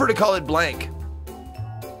 I prefer to call it blank.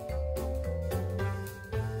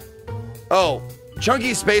 Oh,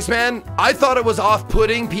 Chunky Spaceman, I thought it was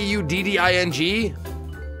off-putting, P-U-D-D-I-G,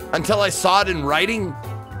 until I saw it in writing.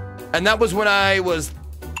 And that was when I was,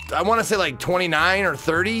 I want to say like 29 or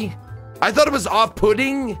 30. I thought it was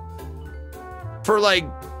off-putting for like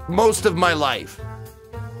most of my life.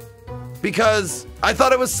 Because I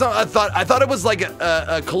thought it was I thought it was like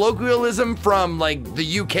a colloquialism from like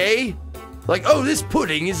the UK. Like, oh, this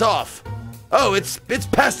pudding is off. Oh, it's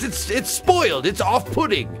past, it's spoiled. It's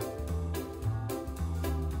off-putting.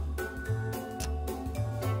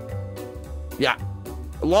 Yeah,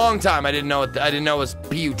 a long time I didn't know it. I didn't know it was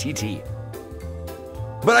P-U-T-T.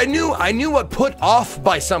 But I knew what put off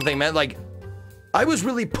by something meant. Like, I was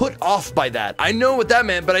really put off by that. I know what that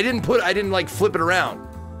meant, but I didn't like flip it around.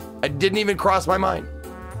 It didn't even cross my mind.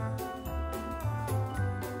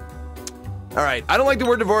 All right, I don't like the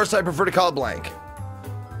word divorce. I prefer to call it blank.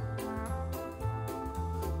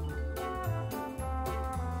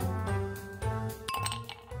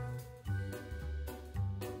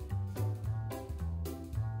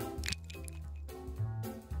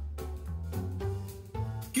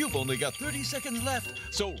 You've only got 30 seconds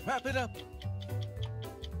left, so wrap it up.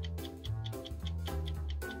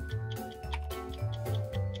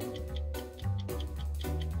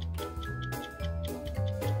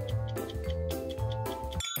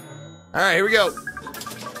 All right, here we go.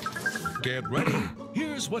 Get ready.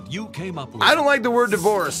 Here's what you came up with. I don't like the word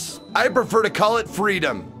divorce. I prefer to call it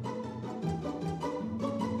freedom.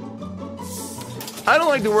 I don't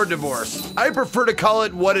like the word divorce. I prefer to call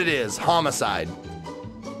it what it is, homicide.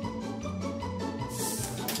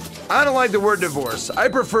 I don't like the word divorce. I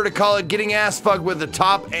prefer to call it getting ass fucked with the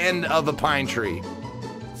top end of a pine tree.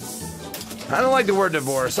 I don't like the word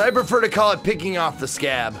divorce. I prefer to call it picking off the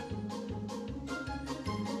scab.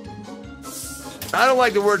 I don't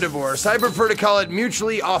like the word divorce. I prefer to call it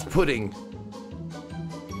mutually off-putting.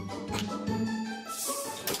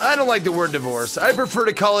 I don't like the word divorce. I prefer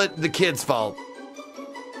to call it the kid's fault.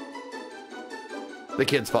 The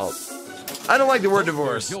kid's fault. I don't like the word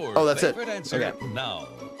divorce. Oh, that's it. Okay. Now.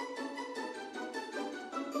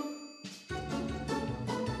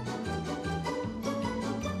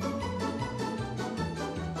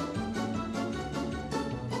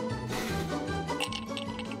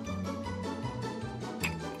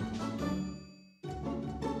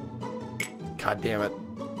 God damn it.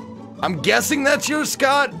 I'm guessing that's yours,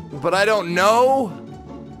 Scott, but I don't know.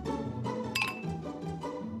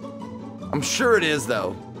 I'm sure it is,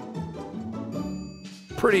 though.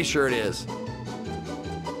 Pretty sure it is.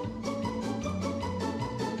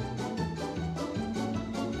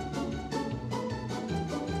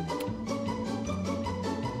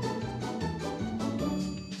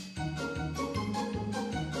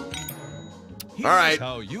 Here's all right.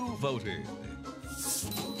 How you voted.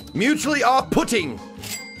 Mutually off-putting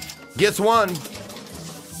gets 1.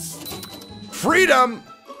 Freedom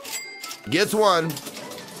gets 1.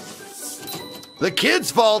 The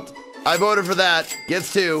Kid's Fault, I voted for that,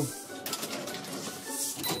 gets 2.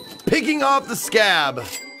 Picking off the scab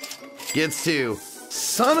gets 2.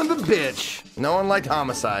 Son of a bitch. No one liked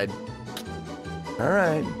Homicide. All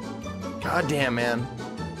right. Goddamn, man.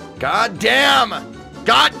 Goddamn!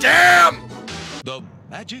 Goddamn! The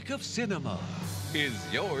magic of cinema is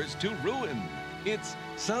yours to ruin. It's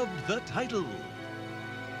Sub the Title.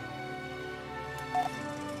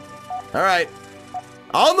 All right.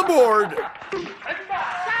 On the board.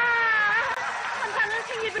 감사는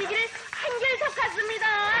생일 분위기를 한결 더 갔습니다.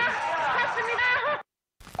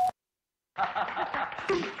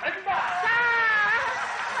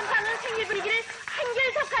 감사는 생일 분위기를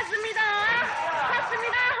한결 더 갔습니다.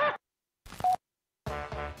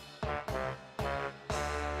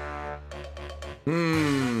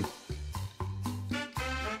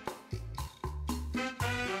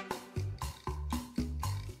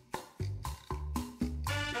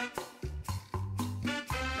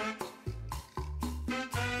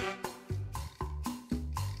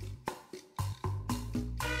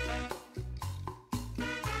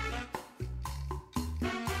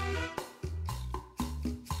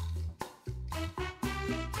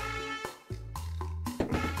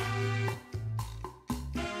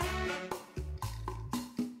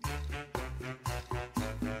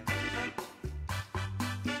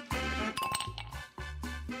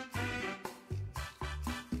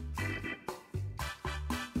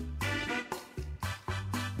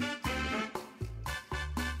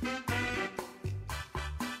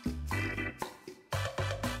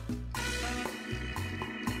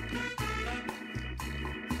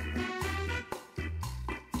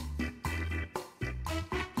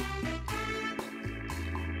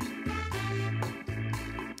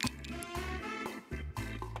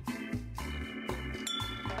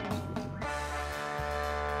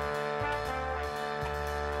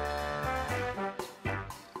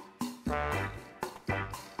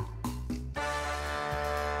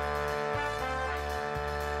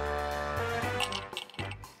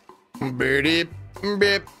 Beep,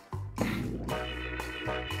 beep.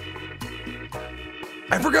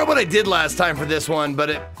 I forgot what I did last time for this one,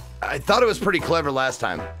 but I thought it was pretty clever last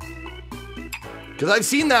time. Cause I've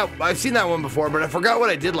seen that one before, but I forgot what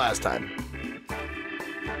I did last time.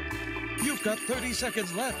 You've got 30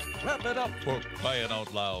 seconds left. Wrap it up for crying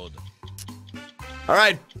out loud. All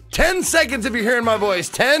right, 10 seconds if you're hearing my voice.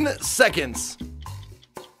 10 seconds.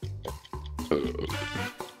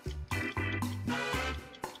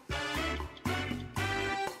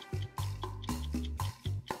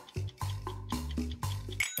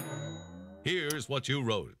 Here's what you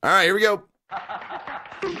wrote. All right, here we go.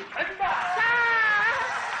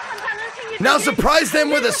 Now surprise them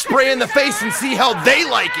with a spray in the face and see how they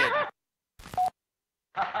like it.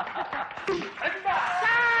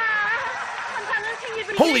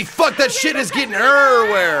 Holy fuck, that shit is getting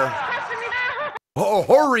everywhere. Oh,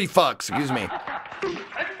 hoary fuck, excuse me.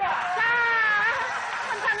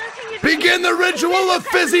 Begin the ritual of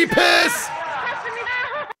fizzy piss.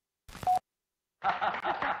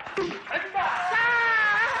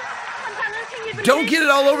 Don't get it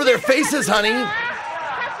all over their faces, honey.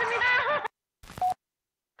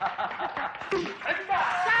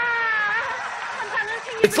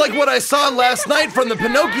 It's like what I saw last night from the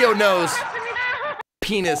Pinocchio nose.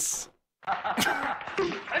 Penis.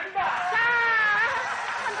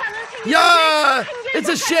 Yeah! It's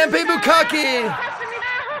a champagne bukkake!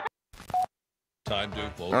 Time to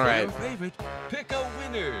vote All right. for your favorite. Pick a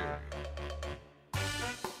winner.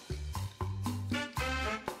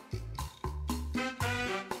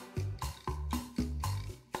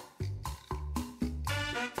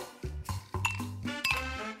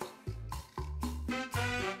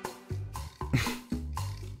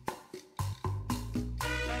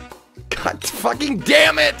 God fucking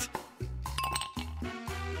damn it!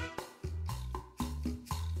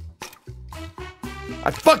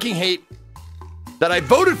 I fucking hate that I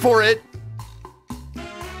voted for it.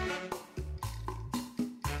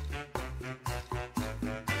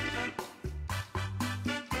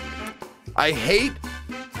 I hate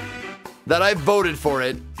that I voted for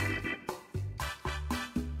it.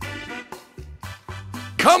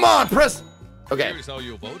 Come on, press. Okay. Here's how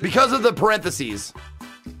you voted. Because of the parentheses.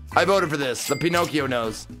 I voted for this. The Pinocchio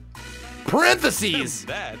nose. Parentheses.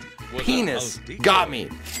 That was a Penis. house decoy. Got me.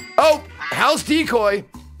 Oh, house decoy.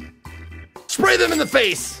 Spray them in the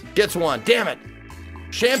face. Gets 1. Damn it.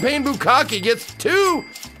 Champagne bukkake gets 2.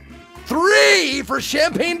 3 for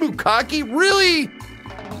champagne bukkake? Really?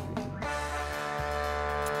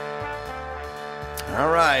 All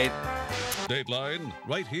right. Dateline,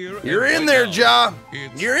 right here. You're and in right there, now. Ja.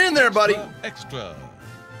 It's You're in there, buddy. Extra.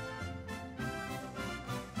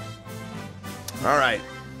 All right.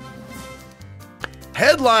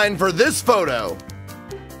 Headline for this photo.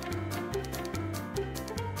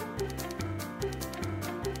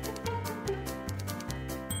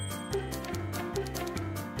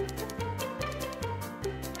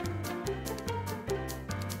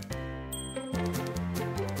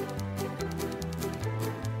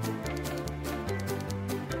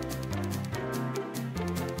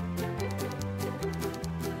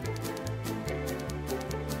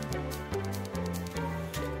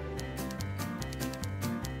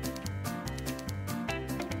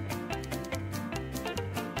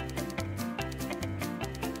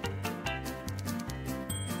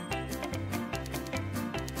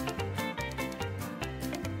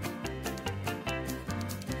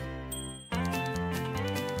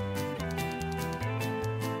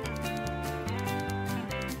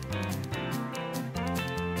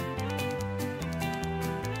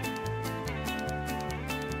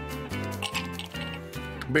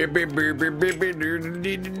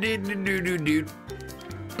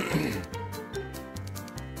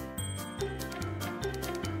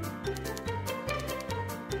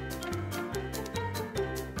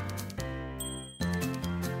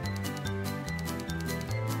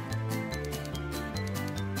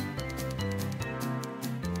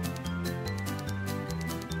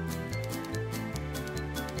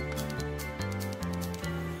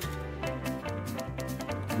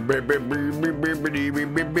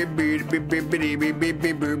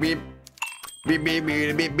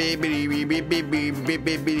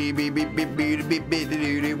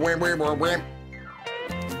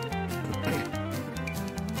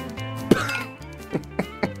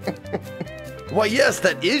 Why, yes,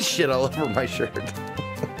 that is shit all over my shirt.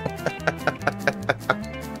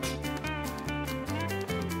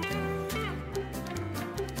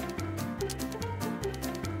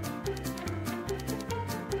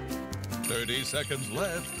 Seconds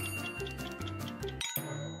left.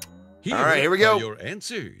 All right, here we go. Your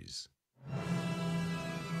answers.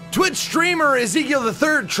 Twitch streamer Ezekiel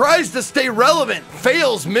III tries to stay relevant,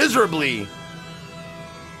 fails miserably.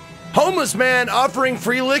 Homeless man offering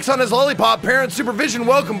free licks on his lollipop, parent supervision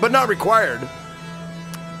welcome but not required.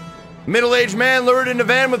 Middle-aged man lured into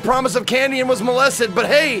van with promise of candy and was molested, but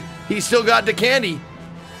hey, he still got the candy.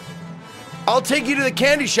 I'll take you to the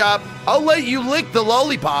candy shop. I'll let you lick the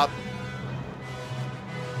lollipop.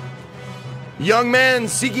 Young man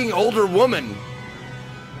seeking older woman.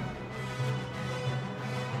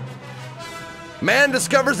 Man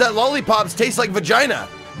discovers that lollipops taste like vagina.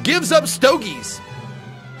 Gives up stogies.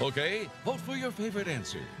 Okay, vote for your favorite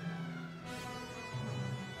answer.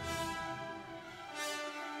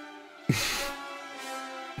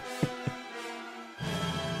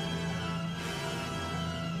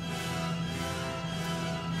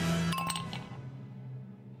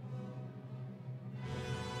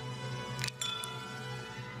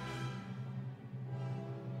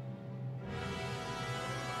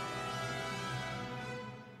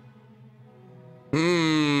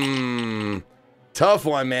 Tough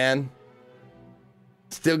one, man.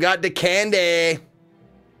 Still got the candy. Is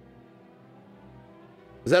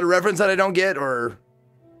that a reference that I don't get, or?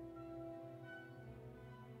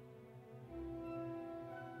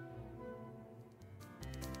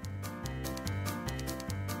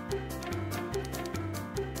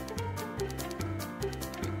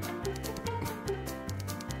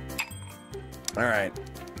 All right.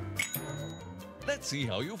 Let's see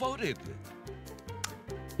how you voted.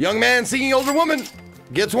 Young man seeking older woman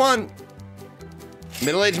gets one.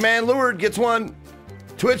 Middle-aged man lured gets one.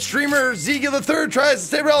 Twitch streamer Ezekiel III tries to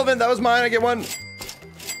stay relevant. That was mine. I get one.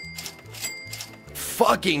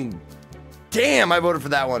 Fucking damn, I voted for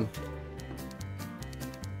that one.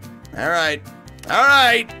 All right. All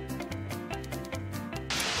right.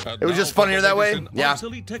 It was just funnier that way. Yeah,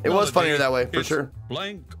 it was funnier that way, for sure.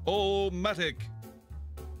 Blank-o-matic.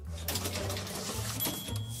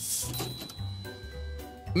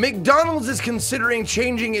 McDonald's is considering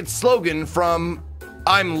changing its slogan from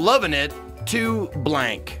 "I'm loving it" to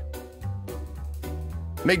blank.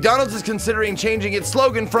 McDonald's is considering changing its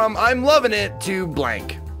slogan from "I'm loving it" to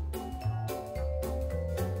blank.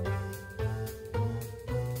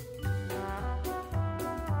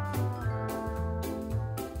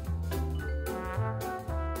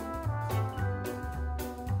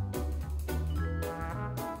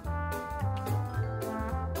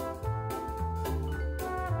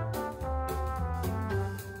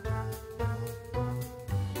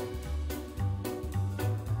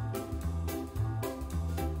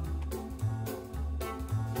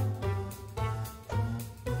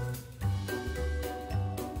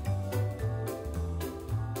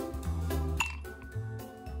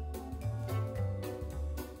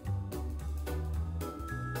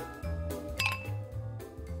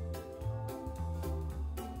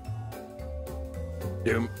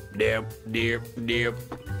 Doom, dip, dip, dip.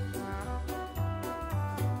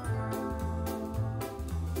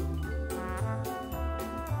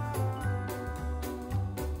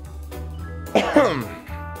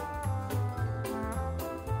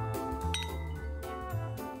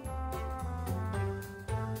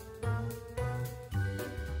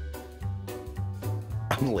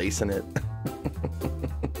 I'm lacing it.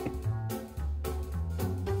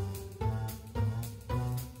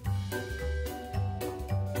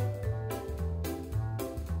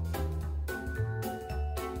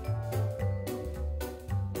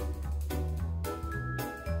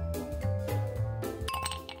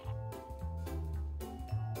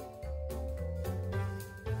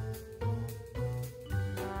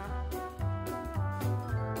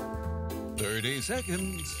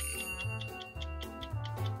 Seconds.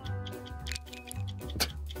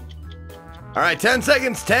 All right, 10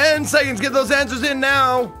 seconds. 10 seconds. Get those answers in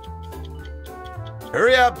now.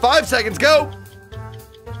 Hurry up. 5 seconds. Go.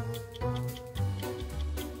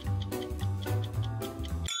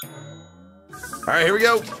 All right, here we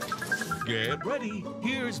go. Get ready.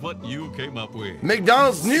 Here's what you came up with.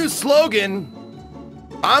 McDonald's new slogan,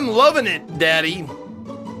 I'm loving it, Daddy.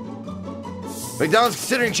 McDonald's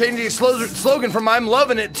considering changing its slogan from I'm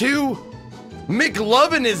loving it to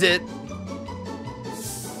McLovin' is it.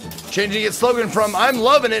 Changing its slogan from I'm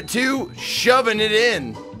loving it to shoving it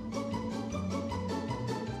in.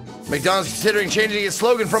 McDonald's considering changing its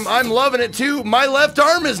slogan from I'm loving it to my left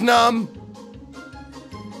arm is numb.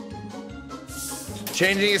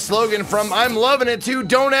 Changing its slogan from I'm loving it to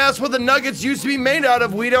don't ask what the nuggets used to be made out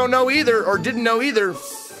of. We don't know either or didn't know either.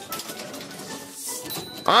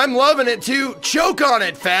 I'm loving it to choke on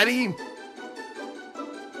it, fatty.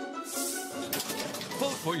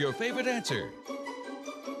 Vote for your favorite answer.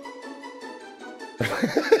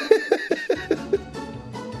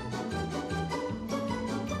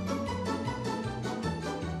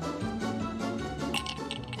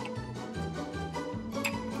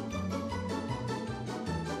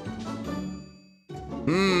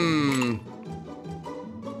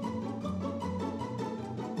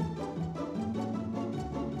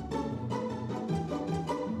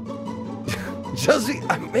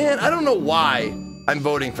 Man, I don't know why I'm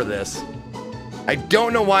voting for this. I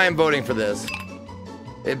don't know why I'm voting for this.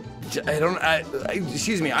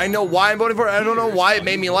 Excuse me, I know why I'm voting for it. I don't know why it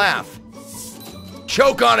made me laugh.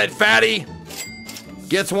 Choke on it, fatty.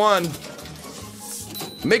 Gets one.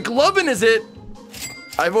 McLovin' is it?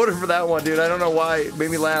 I voted for that one, dude. I don't know why it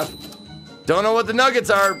made me laugh. Don't know what the nuggets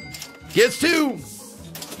are. Gets two.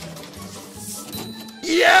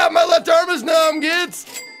 Yeah, my left arm is numb. Gets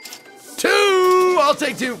two. I'll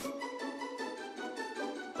take two.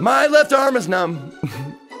 My left arm is numb.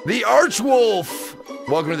 The Archwolf.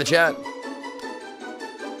 Welcome to the chat.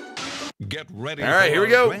 Get ready. All right, for here we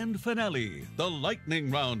go. Grand finale, the lightning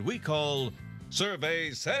round we call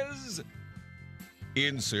Survey Says.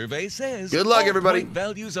 In Survey Says, good luck, all everybody. point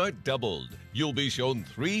values are doubled. You'll be shown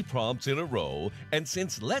 3 prompts in a row, and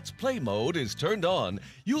since Let's Play mode is turned on,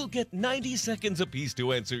 you'll get 90 seconds apiece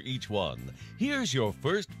to answer each one. Here's your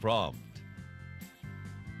first prompt.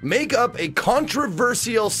 Make up a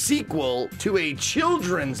controversial sequel to a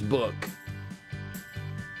children's book.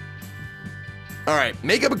 All right,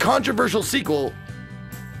 make up a controversial sequel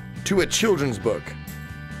to a children's book.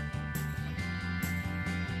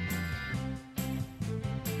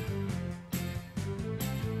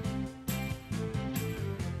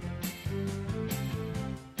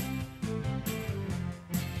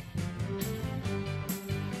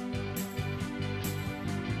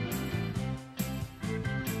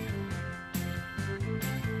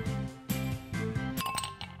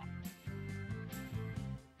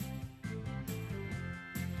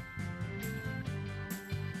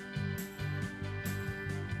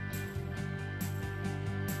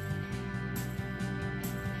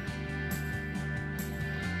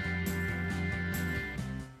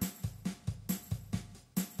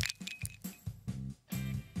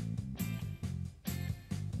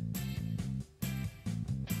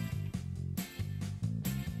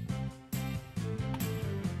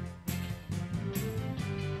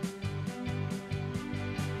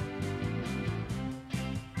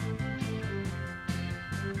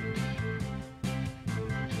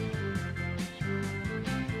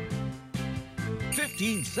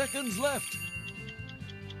 Seconds left.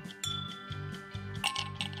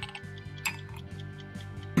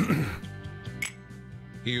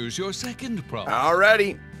 Here's your second prompt.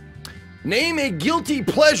 Alrighty. Name a guilty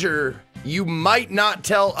pleasure you might not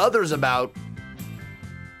tell others about.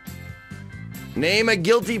 Name a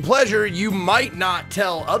guilty pleasure you might not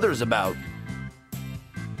tell others about.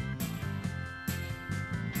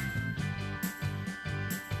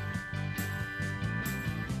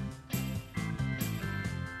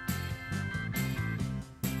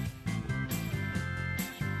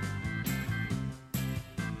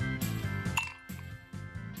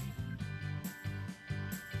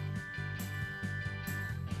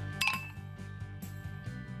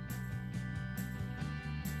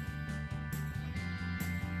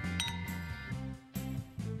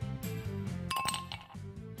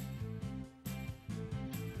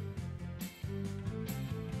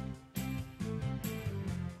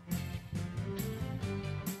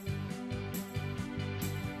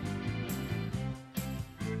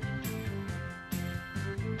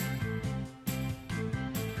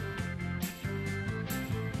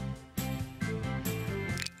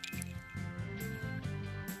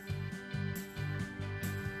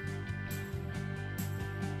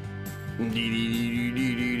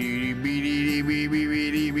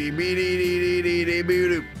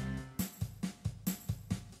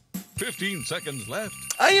 Seconds left.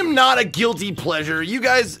 I am not a guilty pleasure. You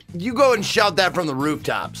guys, you go and shout that from the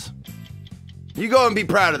rooftops. You go and be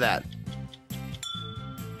proud of that.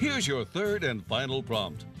 Here's your third and final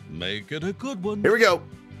prompt. Make it a good one. Here we go.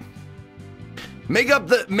 Make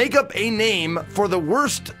up a name for the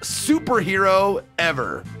worst superhero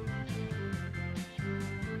ever.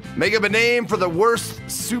 Make up a name for the worst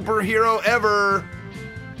superhero ever.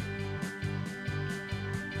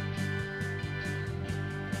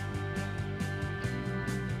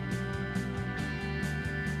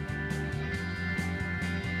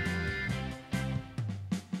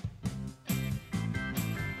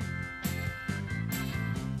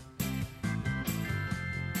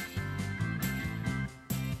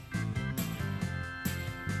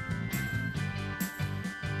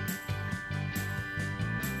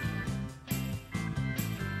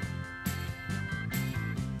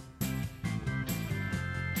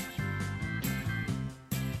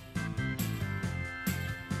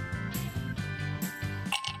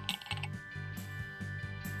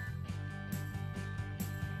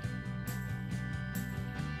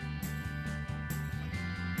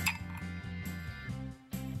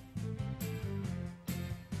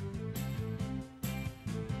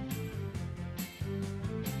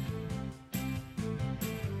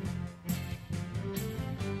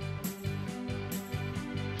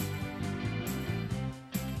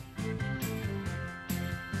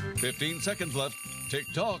 Fifteen seconds left. Tick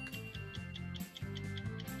tock.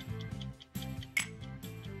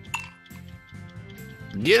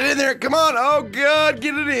 Get it in there. Come on. Oh, God.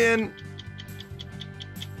 Get it in.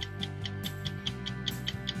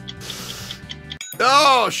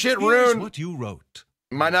 Oh, shit, Here's Rune. what you wrote.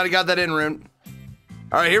 Might not have got that in, Rune.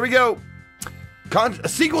 All right, here we go. A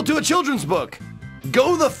sequel to a children's book.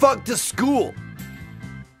 Go the fuck to school.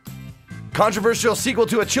 Controversial sequel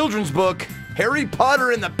to a children's book. Harry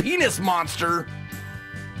Potter and the Penis Monster.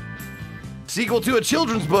 Sequel to a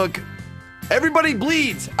children's book. Everybody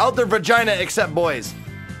bleeds out their vagina except boys.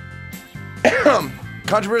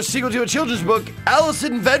 Controversial sequel to a children's book. Alice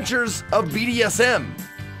Adventures of BDSM.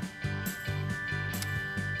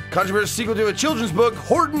 Controversial sequel to a children's book.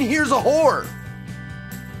 Horton Hears a Whore.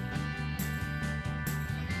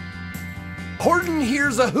 Horton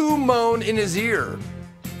hears a who moan in his ear.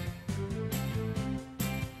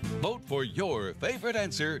 Vote for your favorite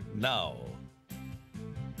answer now.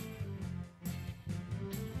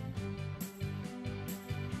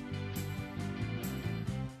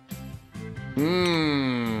 Hmm.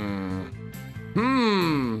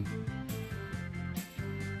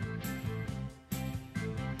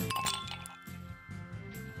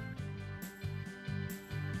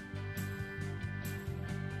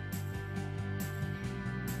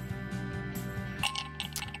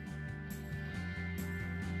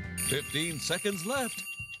 15 seconds left.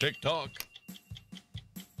 Tick tock.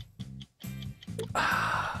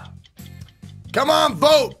 Come on,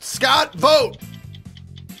 vote! Scott, vote!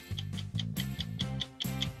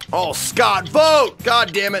 Oh, Scott, vote!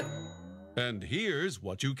 God damn it. And here's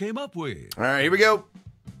what you came up with. All right, here we go.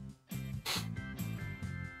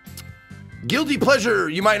 Guilty pleasure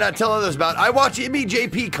you might not tell others about. I watch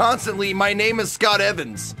MBJP constantly. My name is Scott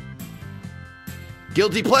Evans.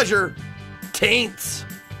 Guilty pleasure, taints.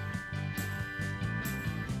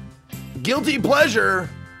 Guilty pleasure,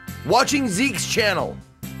 watching Zeke's channel.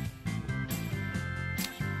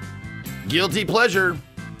 Guilty pleasure,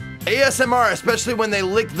 ASMR, especially when they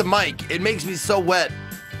lick the mic. It makes me so wet.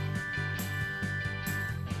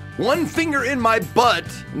 One finger in my butt.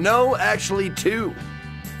 No, actually two.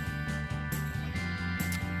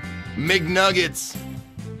 McNuggets.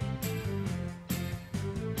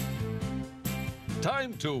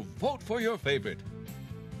 Time to vote for your favorite.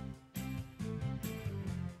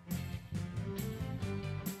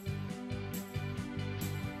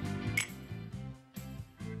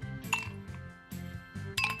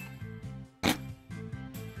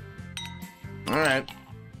 All right.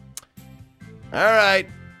 All right.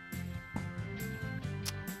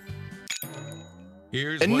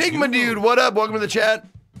 Here's Enigma Dude, what up? Welcome to the chat.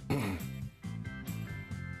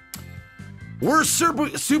 Worst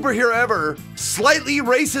superhero ever. Slightly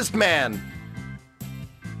racist man.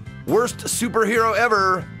 Worst superhero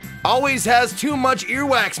ever. Always has too much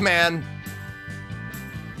earwax man.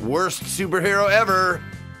 Worst superhero ever.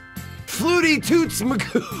 Flutie Toots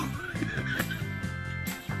Magoo.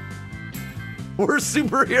 Worst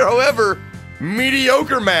superhero ever.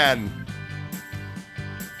 Mediocre man.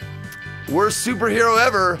 Worst superhero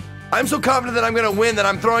ever. I'm so confident that I'm gonna win that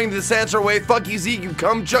I'm throwing this answer away. Fuck you, Zeke, you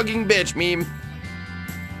cum chugging bitch meme.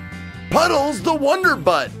 Puddles the Wonder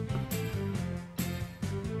Butt.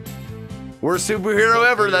 Worst superhero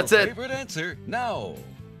ever, that's it. Favorite answer now.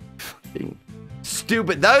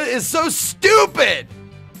 Stupid. That is so stupid.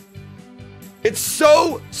 It's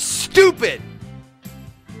so stupid.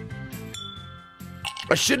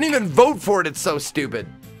 I shouldn't even vote for it. It's so stupid.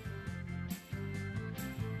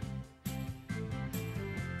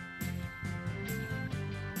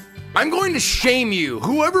 I'm going to shame you.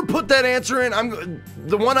 Whoever put that answer in,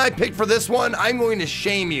 the one I picked for this one, I'm going to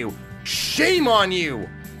shame you. Shame on you.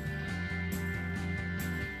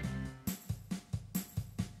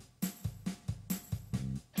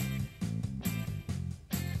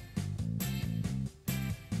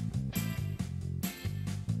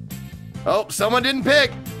 Oh, someone didn't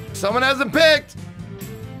pick. Someone hasn't picked.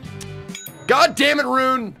 God damn it,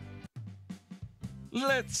 Rune.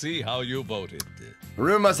 Let's see how you voted.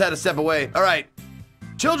 Rune must have had to step away. All right.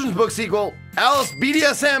 Children's book sequel. Alice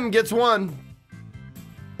BDSM gets one.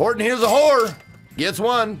 Horton Here's a Whore gets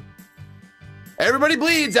one. Everybody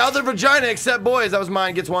Bleeds Out Their Vagina Except Boys. That was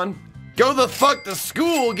mine. Gets one. Go the Fuck to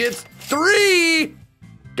School gets 3.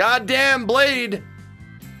 Goddamn Blade.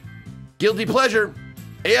 Guilty Pleasure.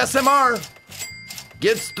 ASMR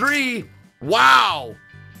gets 3. Wow.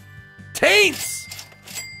 Taints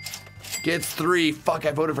gets 3. Fuck,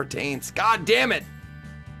 I voted for Taints. God damn it.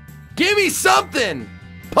 Give me something.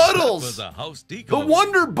 Puddles. Was a house The decoy.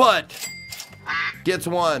 Wonder Butt gets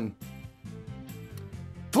 1.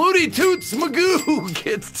 Flutie Toots Magoo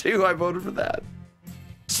gets 2. I voted for that.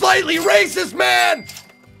 Slightly Racist Man.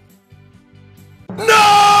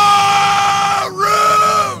 No!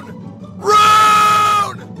 Rune!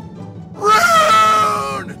 Rune!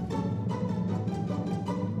 Rune!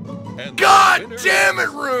 And the God winner damn it, is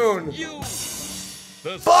Rune! You.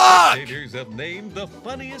 The Fuck! spectators have named the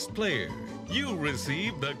funniest player. You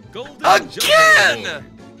receive the Golden Again! Joker Award.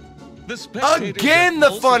 The spectators Again have the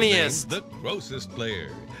also funniest. named the grossest player.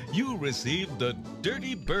 You receive the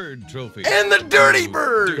Dirty Bird trophy. And the Dirty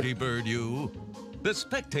Bird! Dirty Bird, you. The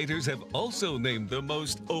spectators have also named the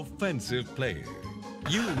most offensive player.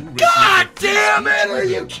 You receive God the free damn speech it! Are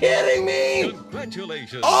you award. kidding me?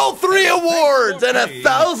 Congratulations. All 3 And thanks awards for and playing.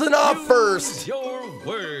 1,000 off Use first. Your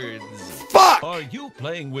words. Fuck! Are you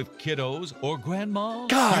playing with kiddos or grandma?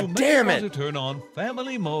 God you may damn want it. to turn on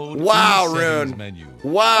family mode Wow, in the settings Rune. menu.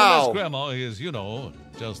 Wow. Unless grandma is, you know,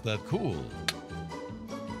 just that cool.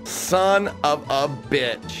 Son of a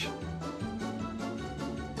bitch.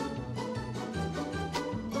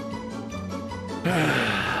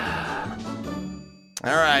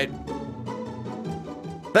 All right.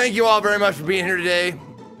 Thank you all very much for being here today.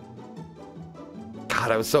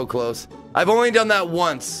 God, I was so close. I've only done that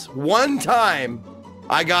once. One time,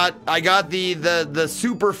 I got the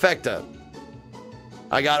superfecta.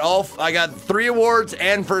 I got 3 awards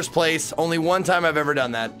and first place. Only one time I've ever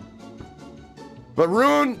done that. But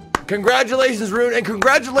Rune, congratulations, Rune, and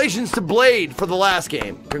congratulations to Blade for the last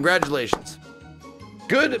game. Congratulations.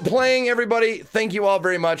 Good playing, everybody. Thank you all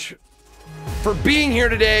very much for being here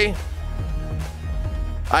today.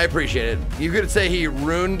 I appreciate it. You could say he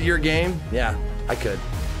ruined your game? Yeah, I could.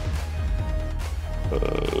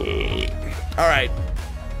 All right.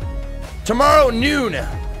 Tomorrow noon.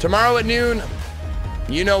 Tomorrow at noon.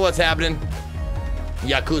 You know what's happening.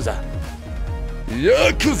 Yakuza.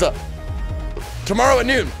 Yakuza. Tomorrow at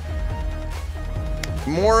noon.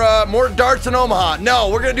 More darts in Omaha. No,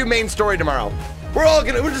 we're gonna do main story tomorrow.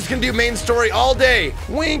 We're just gonna do main story all day.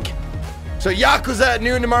 Wink. So Yakuza at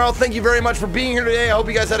noon tomorrow. Thank you very much for being here today. I hope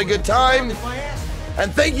you guys had a good time.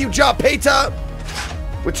 And thank you, Japeta,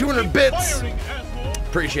 with 200 bits.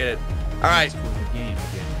 Appreciate it. All right.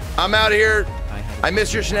 I'm out of here. I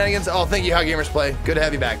miss your shenanigans. Oh, thank you, How Gamers Play. Good to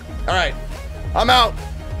have you back. All right. I'm out.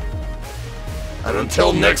 And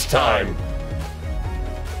until next time,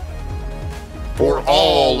 for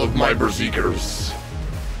all of my Berserkers,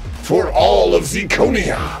 for all of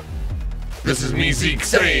Zekonia, this is me, Zeke,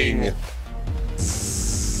 saying, see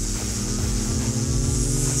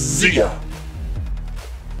ya.